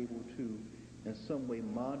being able to, in some way,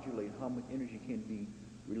 modulate how much energy can be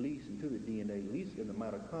released into the DNA, at least in the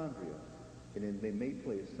mitochondria. And then they may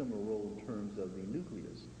play a similar role in terms of the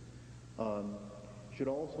nucleus. Should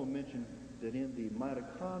also mention that in the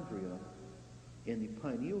mitochondria, in the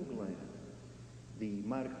pineal gland, the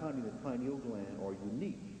mitochondria in the pineal gland are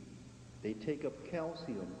unique. They take up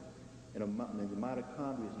calcium, and the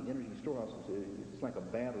mitochondria is the energy storehouse. It's like a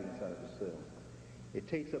battery inside of the cell. It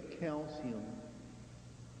takes up calcium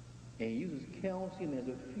and uses calcium as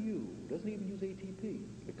a fuel. It doesn't even use ATP,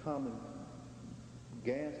 the common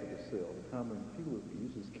gas of the cell, the common fuel.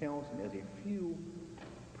 It uses calcium as a fuel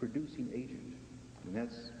producing agent. And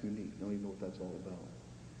that's unique. I don't even know what that's all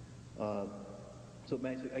about. So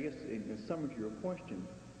I guess in summary to your question,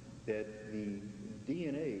 that the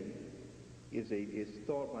DNA is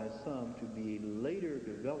thought by some to be a later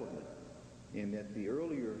development, in that the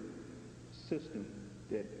earlier system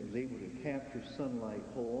that was able to capture sunlight,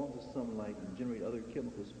 hold on to sunlight, and generate other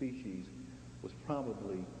chemical species was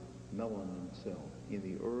probably melanin itself in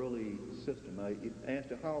the early system. Now, as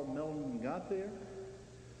to how melanin got there,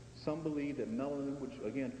 some believe that melanin, which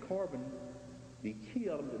again, carbon, the key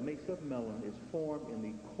element that makes up melanin, is formed in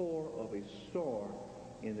the core of a star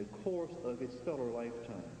in the course of its stellar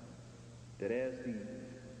lifetime. That as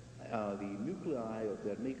the nuclei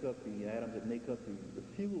that make up the atoms that make up the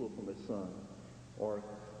fuel from the sun are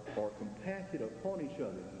compacted upon each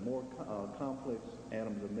other, more complex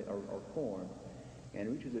atoms are formed, and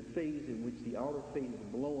it reaches a phase in which the outer phase is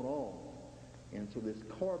blown off. And so this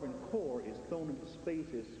carbon core is thrown into space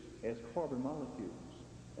as carbon molecules,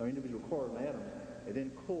 or individual carbon atoms, and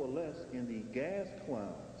then coalesce in the gas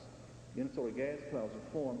clouds the interstellar gas clouds to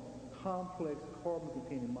form complex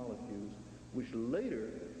carbon-containing molecules, which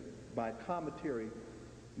later, by cometary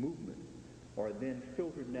movement, are then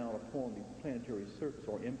filtered down upon the planetary surface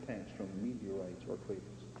or impacts from meteorites or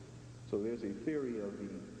craters. So there's a theory of the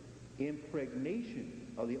impregnation,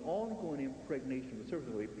 of the ongoing impregnation of the surface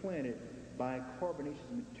of a planet by carbonaceous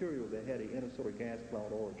material that had an interstellar gas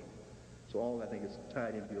cloud origin. So all I think is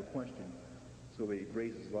tied into your question. So it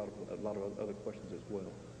raises a lot of other questions as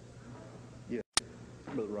well. Yeah,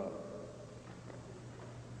 Brother Rob.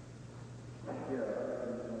 Yeah,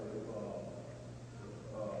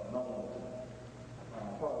 melanin.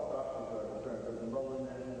 Part of doctors are concerned because the melanin,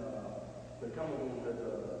 the chemicals that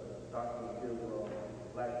the doctors give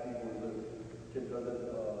black people,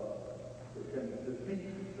 it can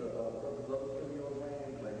defeat the purpose of the pineal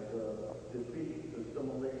gland, like defeat the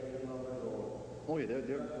stimulation of it, or Oh yeah, they're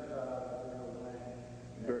pineal gland.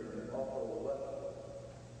 very. And also, what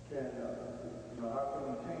can how can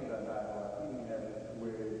we change our diet or our eating habits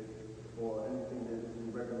or anything that we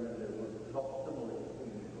recommend that would help stimulate the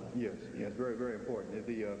pineal gland? Yes, very, very important.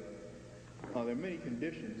 There are many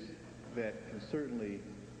conditions that can certainly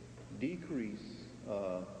decrease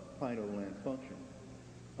pineal gland function.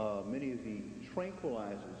 Many of the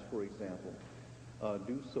tranquilizers, for example,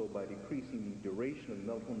 do so by decreasing the duration of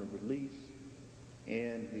melatonin release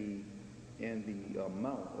and the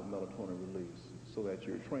amount of melatonin release, so that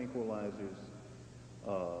your tranquilizers,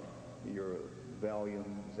 your Valium,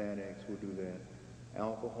 Xanax will do that,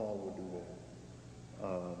 alcohol will do that.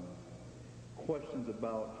 Questions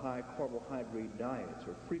about high carbohydrate diets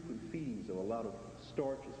or frequent feedings of a lot of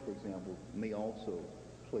starches, for example, may also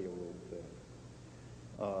play a role with that.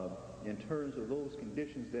 In terms of those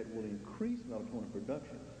conditions that will increase melatonin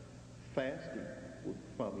production, fasting will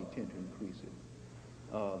probably tend to increase it.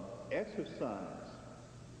 Exercise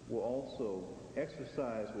will also,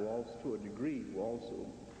 to a degree, will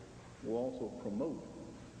also promote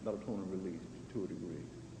melatonin release to a degree.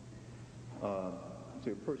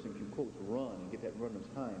 So a person can, quote, run and get that runner's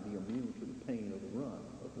high and be immune to the pain of the run,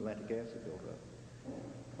 of the lactic acid buildup.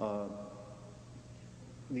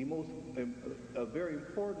 Very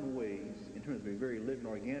important ways, in terms of a very living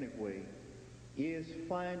organic way, is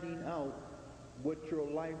finding out what your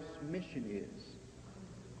life's mission is.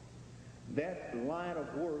 That line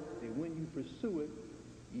of work, that when you pursue it,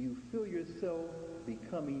 you feel yourself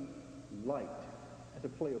becoming light. That's a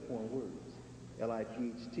play upon words.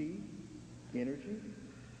 L-I-G-H-T, energy,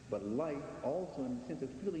 but light also in the sense of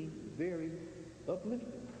feeling very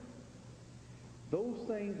uplifting. Those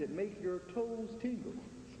things that make your toes tingle,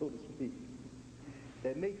 so to speak,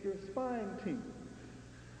 that make your spine tingle,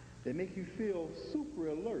 that make you feel super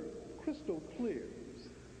alert, crystal clear,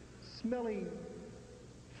 smelling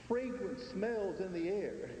fragrant smells in the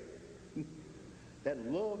air,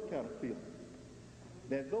 that love kind of feeling,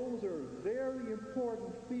 that those are very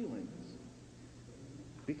important feelings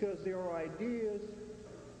because there are ideas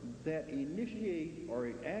that initiate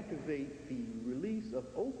or activate the release of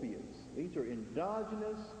opiates. These are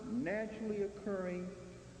endogenous, naturally occurring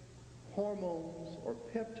hormones or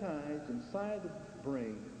peptides inside the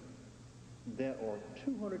brain that are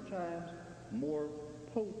 200 times more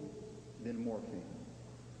potent than morphine.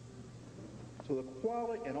 So the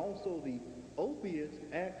quality, and also the opiates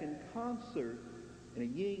act in concert in a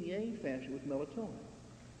yin-yang fashion with melatonin.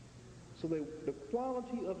 So the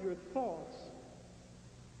quality of your thoughts,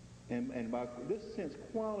 and by this sense,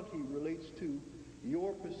 quality relates to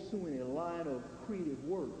your pursuing a line of creative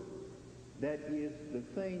work that is the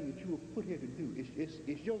thing that you were put here to do.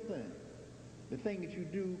 It's your thing. The thing that you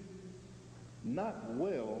do not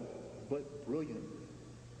well, but brilliantly,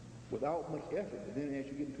 without much effort. But then as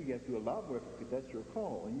you get into it, you have to do a lot more effort because that's your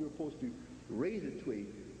call, and you're supposed to raise it to a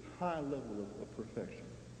high level of perfection.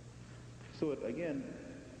 So again,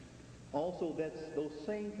 also those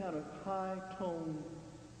same kind of high-tone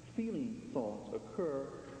feeling thoughts occur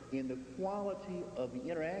in the quality of the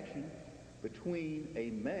interaction between a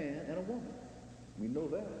man and a woman. We know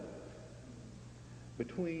that.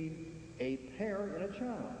 Between a parent and a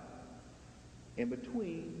child. And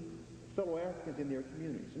between fellow Africans in their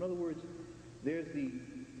communities. In other words, there's the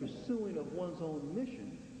pursuing of one's own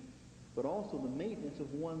mission, but also the maintenance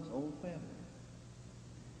of one's own family.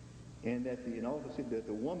 And also said that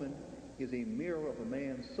the woman is a mirror of a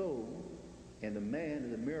man's soul, and the man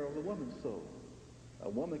is a mirror of the woman's soul. A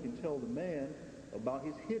woman can tell the man about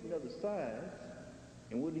his hidden other sides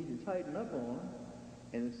and what he needs to tighten up on,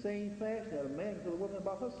 in the same fashion that a man can tell a woman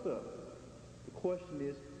about her stuff. The question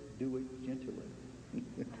is, do it gently.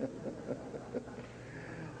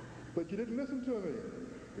 But you didn't listen to me.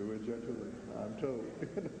 Do it gently, I'm told.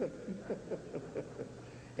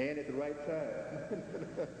 And at the right time.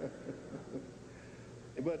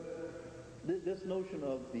 But this notion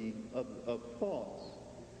of of thoughts,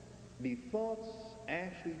 the thoughts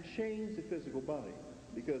actually change the physical body,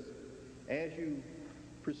 because as you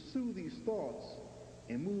pursue these thoughts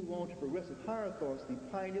and move on to progressive higher thoughts, the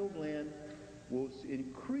pineal gland will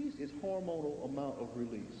increase its hormonal amount of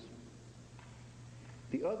release.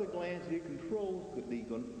 The other glands that it controls, the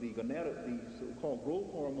so-called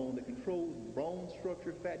growth hormone that controls bone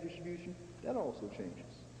structure, fat distribution, that also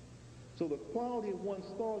changes. So the quality of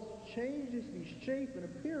one's thoughts changes the shape and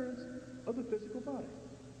appearance of the physical body.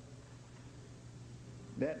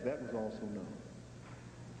 That was also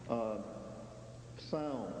known.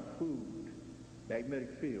 Sound, food,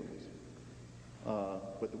 magnetic fields.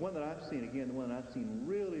 But the one that I've seen, again, the one that I've seen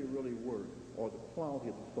really, really work, are the quality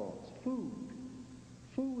of the thoughts. Food.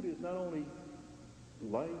 Food is not only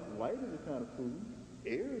light is a kind of food,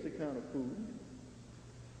 air is a kind of food,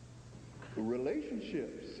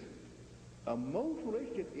 relationships, emotional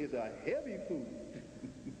relationship is a heavy food.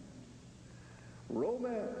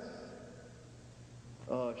 Romance,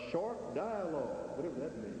 sharp dialogue, whatever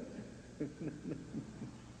that means.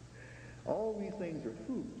 All these things are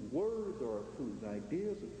foods. Words are foods.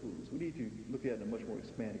 Ideas are foods. We need to look at it in a much more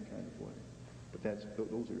expanded kind of way. But those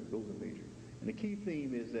are major. And the key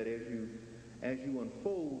theme is that as you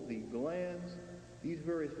unfold the glands, these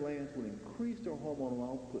various glands will increase their hormonal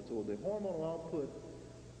output. So the hormonal output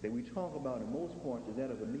that we talk about in most parts is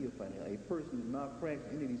that of a neophyte, a person who's not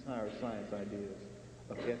practicing any of these higher science ideas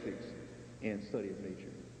of ethics and study of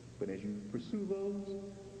nature. But as you pursue those,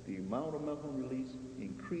 the amount of melanin release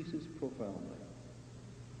increases profoundly.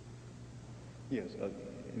 Yes,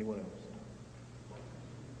 anyone else?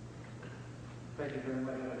 Thank you very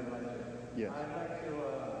much for the lecture. Yes. I'd like to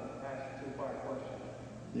ask a two-part question.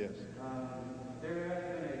 Yes. There has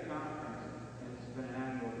been a conference, and it's been an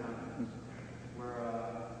annual conference, where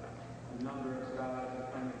a number of scholars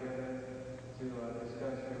have come together to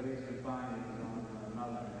discuss their recent findings on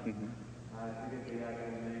melanin. I forget the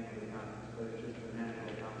actual name of the conference, but it's just an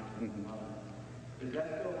annual conference on melanin. Is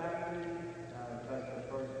that still happening? That's the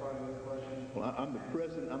first part of the question. Well, I'm the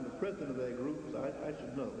president of that group, so I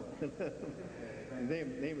should know. The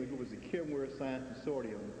name of the group is the Kimware Science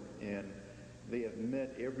Consortium, and they have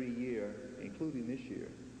met every year, including this year.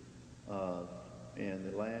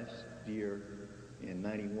 And the last year, in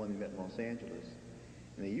 '91, they met in Los Angeles.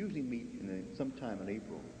 And they usually meet sometime in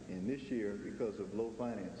April. And this year, because of low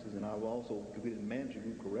finances, and I've also, because we didn't manage the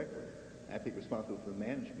group correctly, I take responsibility for the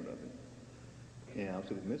management of it, and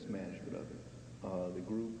also the mismanagement of it. The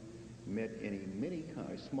group met in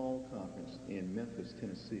a small conference in Memphis,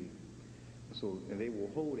 Tennessee. And they will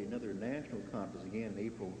hold another national conference again in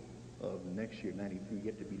April of next year, '93,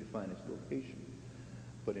 yet to be defined its location.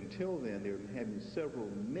 But until then, they're having several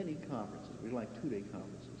mini conferences, which are like 2-day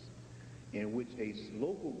conferences, in which a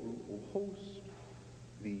local group will host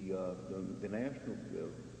the national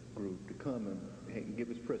group to come and give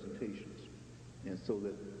its presentations. And so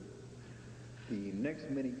that the next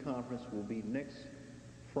mini conference will be next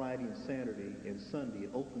Friday and Saturday and Sunday in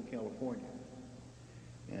Oakland, California.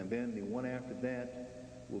 And then the one after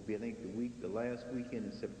that will be, I think, the last weekend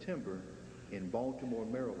in September in Baltimore,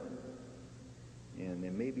 Maryland. And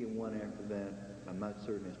then maybe one after that, I'm not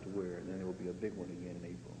certain as to where, and then there will be a big one again in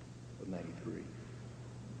April of '93.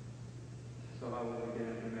 So how will we get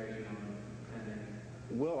information on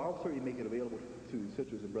attending? Well, I'll certainly make it available to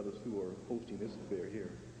sisters and brothers who are hosting this affair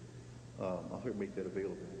here. I'll certainly make that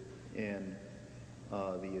available. And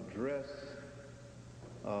the address,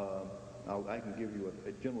 I can give you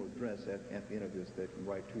a general address at the end of this that you can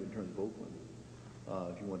write to in terms of Oakland,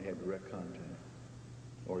 if you want to have direct contact.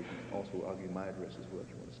 Or you can also, I'll give you my address as well if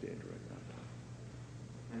you want to stay in direct contact.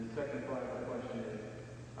 And the second part of the question is,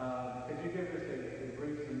 could you give us a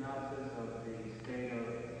brief synopsis of the state of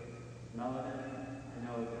melanin? I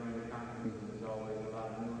know during the conference there's always a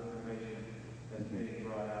lot of new information that's being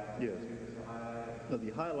brought out. Yes. Could you give us a highlight? No,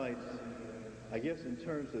 the highlights, I guess in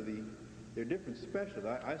terms of there are different specialists.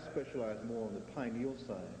 I specialize more on the pineal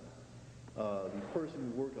side. The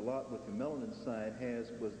person who worked a lot with the melanin side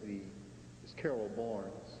is Carol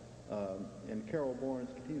Barnes. And Carol Barnes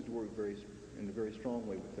continues to work in a very strong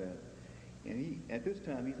way with that. And at this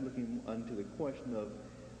time, he's looking into the question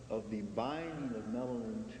of the binding of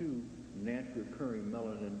melanin to naturally occurring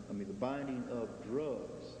melanin, the binding of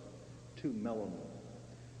drugs to melanin.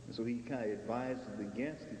 And so he kind of advises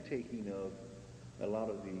against the taking of a lot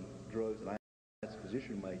of the drugs that a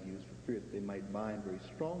physician might use for fear that they might bind very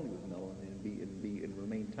strongly with melanin and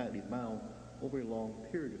remain tightly bound over a long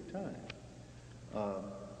period of time.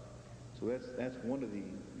 So that's one of the,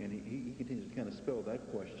 and he continues to kind of spell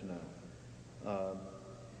that question out.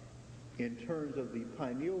 In terms of the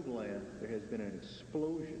pineal gland, there has been an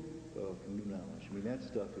explosion of new knowledge. I mean, that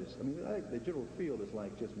stuff is, I mean, the general field is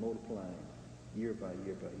like just multiplying year by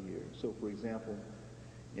year by year. So, for example,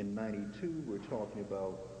 in 92, we're talking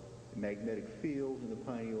about magnetic fields in the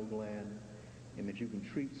pineal gland, and that you can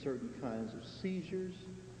treat certain kinds of seizures,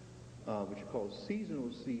 which are called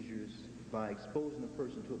seasonal seizures, by exposing a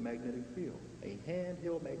person to a magnetic field, a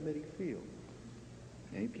handheld magnetic field.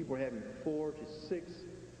 And people are having 4 to 6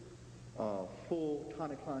 full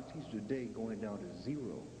tonic-clonic seizures a day going down to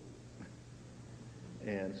 0.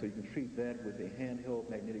 And so you can treat that with a handheld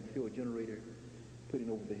magnetic field generator, putting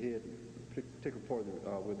over the head, particular part of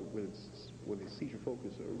where the seizure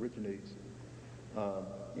focus originates,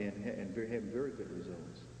 and having very good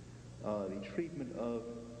results. The treatment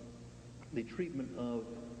of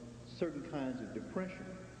certain kinds of depression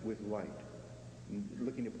with light,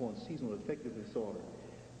 looking upon seasonal affective disorder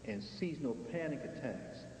and seasonal panic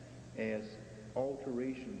attacks as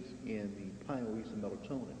alterations in the pineal release of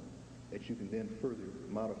melatonin that you can then further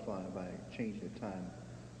modify by changing the time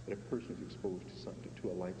that a person is exposed to something, to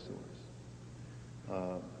a light source.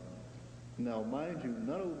 Now, mind you,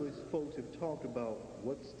 none of these folks have talked about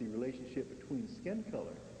what's the relationship between skin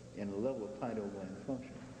color and the level of pineal gland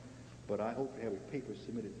function. But I hope to have a paper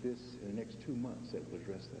submitted in the next 2 months that will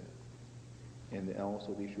address that. And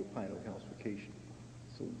also the issue of pineal calcification.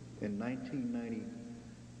 So in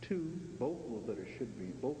 1992, both of those should be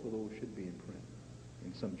in print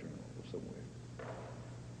in some journal or somewhere.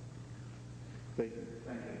 Thank you.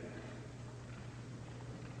 Thank you.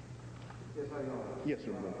 Yes, how you are? Yes,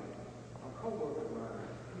 sir. A co-worker of mine,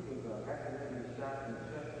 he was accidentally shot in the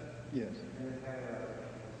chest. Yes. And it had a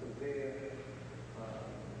severe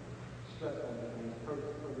stress on his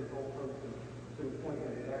person, for his whole person, to the point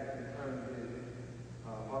that it actually turned his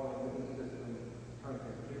autoimmune system, turned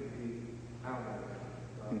completely out.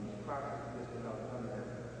 Process just without done that.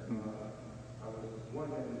 I was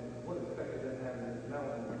wondering what effect does that have in his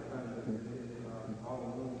melanin in terms of his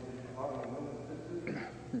autoimmune system,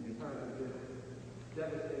 in terms of just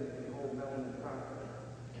devastating the whole melanin process,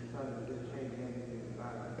 in terms of just changing everything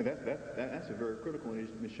about it. That's a very critical one.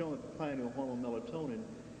 It's been shown that pineal hormone melatonin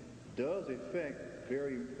does affect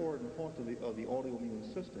very important parts of the autoimmune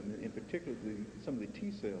system, in particular some of the T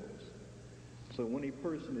cells. So when a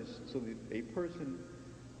person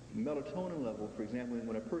melatonin level, for example,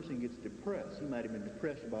 when a person gets depressed, he might have been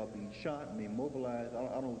depressed about being shot and being immobilized. I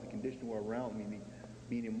don't know what the condition were around me,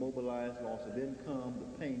 being immobilized, loss of income, the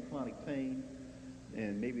pain, chronic pain,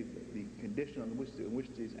 and maybe the condition in which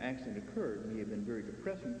this accident occurred may have been very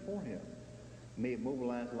depressing for him. May have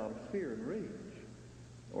mobilized a lot of fear and rage,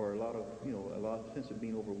 or a lot of sense of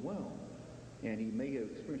being overwhelmed. And he may have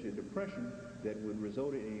experienced a depression that would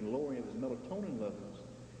result in a lowering of his melatonin levels.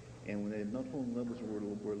 And when the melatonin levels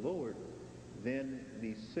were lowered, then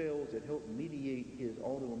the cells that help mediate his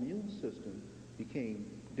autoimmune system became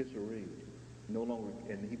disarrayed. No longer,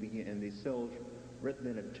 and the cells, rather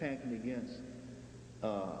than attacking against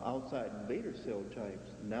outside invader cell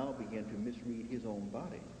types, now began to misread his own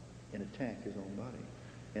body and attack his own body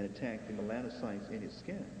and attack the melanocytes in his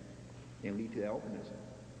skin and lead to albinism.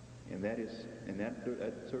 And that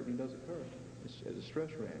certainly does occur as a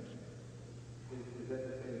stress reaction. Is that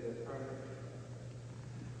to say that's permanent?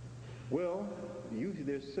 Well, usually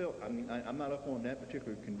there's I'm not up on that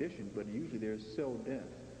particular condition, but usually there's cell death.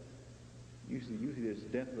 Usually there's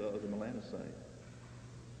death of the melanocyte.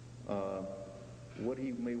 What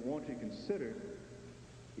he may want to consider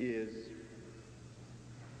is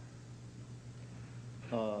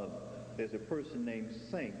there's a person named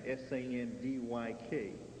Sank,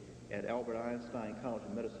 S-A-N-D-Y-K, at Albert Einstein College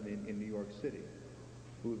of Medicine in New York City,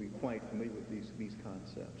 who would be quite familiar with these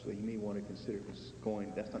concepts. So he may want to consider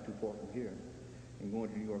going, that's not too far from here, and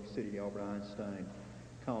going to New York City, the Albert Einstein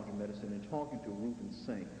College of Medicine, and talking to Ruth and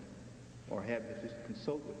Sank, or having to just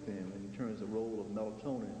consult with them in terms of the role of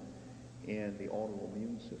melatonin and the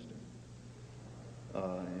autoimmune system.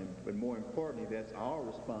 But more importantly, that's our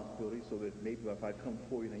responsibility, so that maybe if I come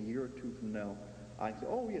forward in a year or two from now, I can say,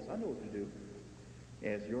 oh yes, I know what to do,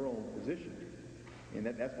 as your own physician. And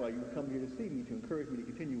that's why you come here to see me, to encourage me to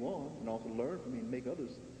continue on and also learn from me and make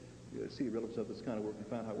others see the relevance of this kind of work and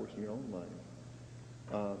find how it works in your own life.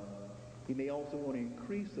 He may also want to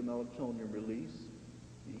increase the melatonin release.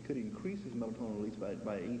 He could increase his melatonin release by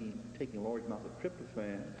taking large amounts of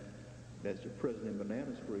tryptophan, that's present in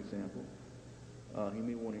bananas, for example. He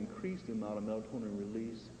may want to increase the amount of melatonin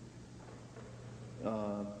release.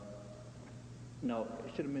 Now, I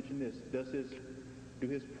should have mentioned this. Do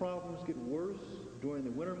his problems get worse during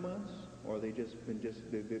the winter months or they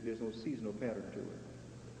there's no seasonal pattern to it?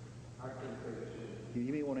 I couldn't say that.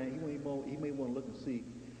 He may want to look and see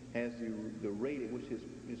has the rate at which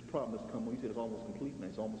his problem has come. He said it's almost complete now.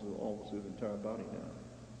 It's almost his entire body now.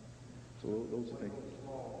 So those are things.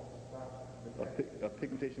 A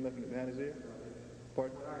pigmentation left behind his ear?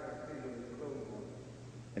 Pardon?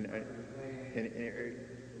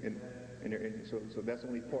 So that's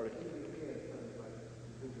only part of it.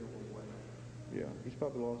 Yeah, he's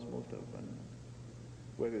probably lost most of it by now.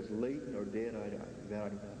 Whether it's latent or dead, I do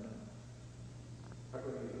not know.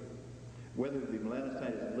 Whether the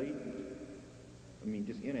melanocyte is latent, I mean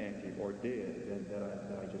just inactive, or dead, that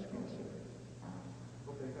I just can't say.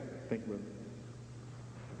 Okay, thank you, brother.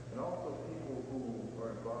 And also people who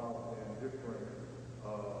are involved in different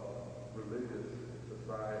religious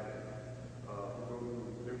societies who go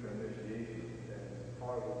through different initiations, and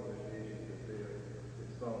part of those initiations is there is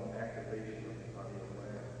some activation of the pineal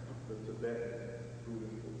gland. The Tibetan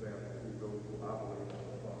Buddhists, for example, who operate on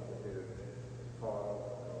the front of their as part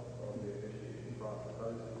of their initiation process.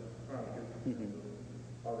 I was trying to get the sense of,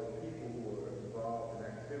 are there people who are involved in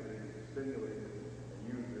activities stimulated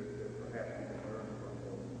and use it that perhaps we can learn from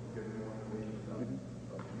or get more information about the use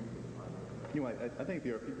of the pineal gland? You know, I think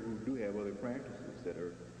there are people who do have other practices that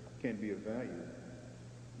can be of value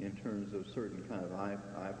in terms of certain kind of eye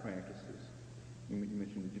practices. You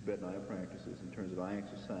mentioned the Tibetan eye practices in terms of eye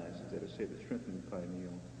exercises that are said to strengthen the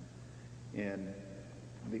pineal. And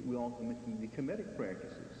we also mentioned the Kemetic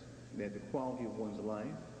practices, that the quality of one's life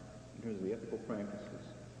in terms of the ethical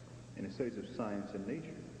practices and the studies of science and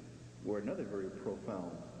nature were another very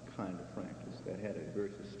profound kind of practice that had a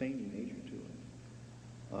very sustaining nature to it.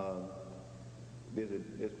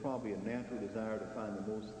 There's probably a natural desire to find the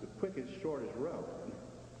quickest, shortest route,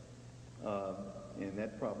 and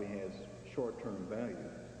that probably has short-term value.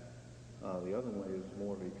 The other one is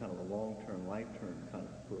more of a kind of a long-term, life-term kind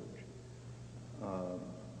of approach.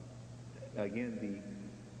 Again,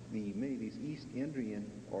 many of these East Indian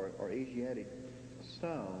or Asiatic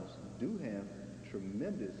styles do have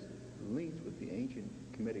tremendous links with the ancient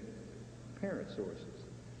Kemetic parent sources.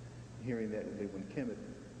 Hearing that when Kemet,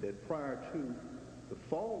 that prior to the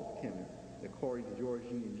fall of Kemet, according to George G.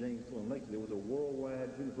 and James Sloan Lake, there was a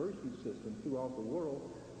worldwide university system throughout the world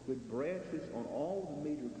with branches on all the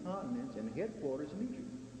major continents and headquarters in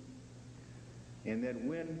Egypt. And that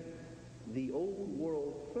when the old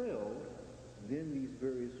world fell, then these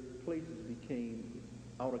various places became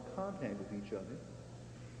out of contact with each other,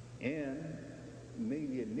 and many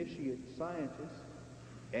of the initiate scientists,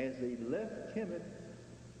 as they left Kemet,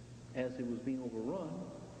 as it was being overrun,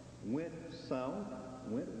 went south,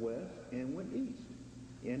 went west, and went east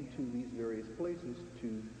into these various places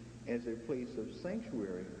as a place of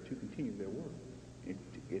sanctuary to continue their work and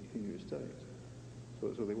to continue their studies.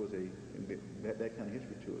 So there was that kind of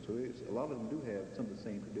history to it. So a lot of them do have some of the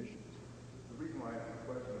same traditions. The reason why I asked the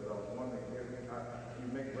question is I was wondering if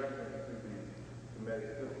you make reference to the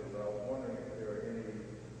Kemetic system, but I was wondering if there are any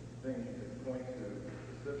things you could point to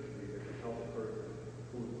specifically that could help a person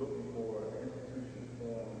who is looking for an institution to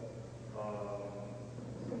form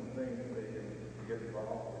some things that they can get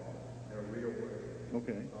involved in a real way.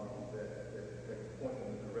 Okay. That point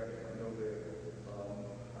in the direction. I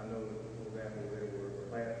know, for example, there were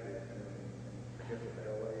classes in I guess in the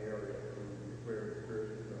LA area through the Aquarius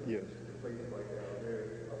Spiritual Center. Yes. Places like that. Are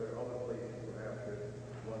there other places perhaps that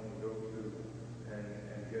one can go to and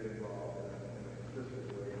get involved in a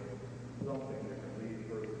consistent way, something that can lead a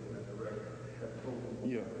person in that direction?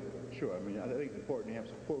 Yeah, sure. I mean, I think it's important to have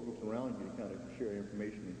support groups around you to kind of share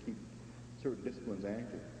information and keep certain disciplines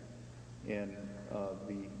active. And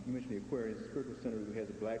you mentioned the Aquarius Spiritual Center, who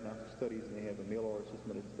has a Black Gnostic Studies, and they have a mail order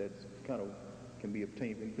system that's kind of can be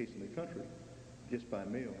obtained any place in the country just by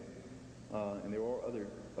mail. And there are other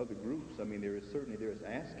groups. I mean, there's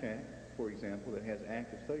ASCAC, for example, that has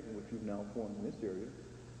active studies, which you've now formed in this area,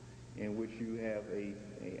 in which you have a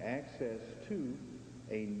access to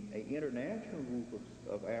an international group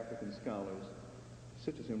of African scholars,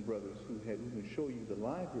 sisters and brothers, who can show you the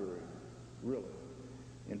library, really,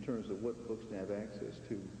 in terms of what books to have access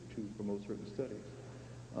to promote certain studies.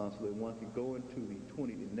 So that one can go into the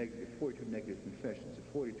 42 negative confessions, the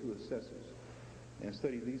 42 assessors, and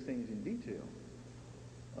study these things in detail.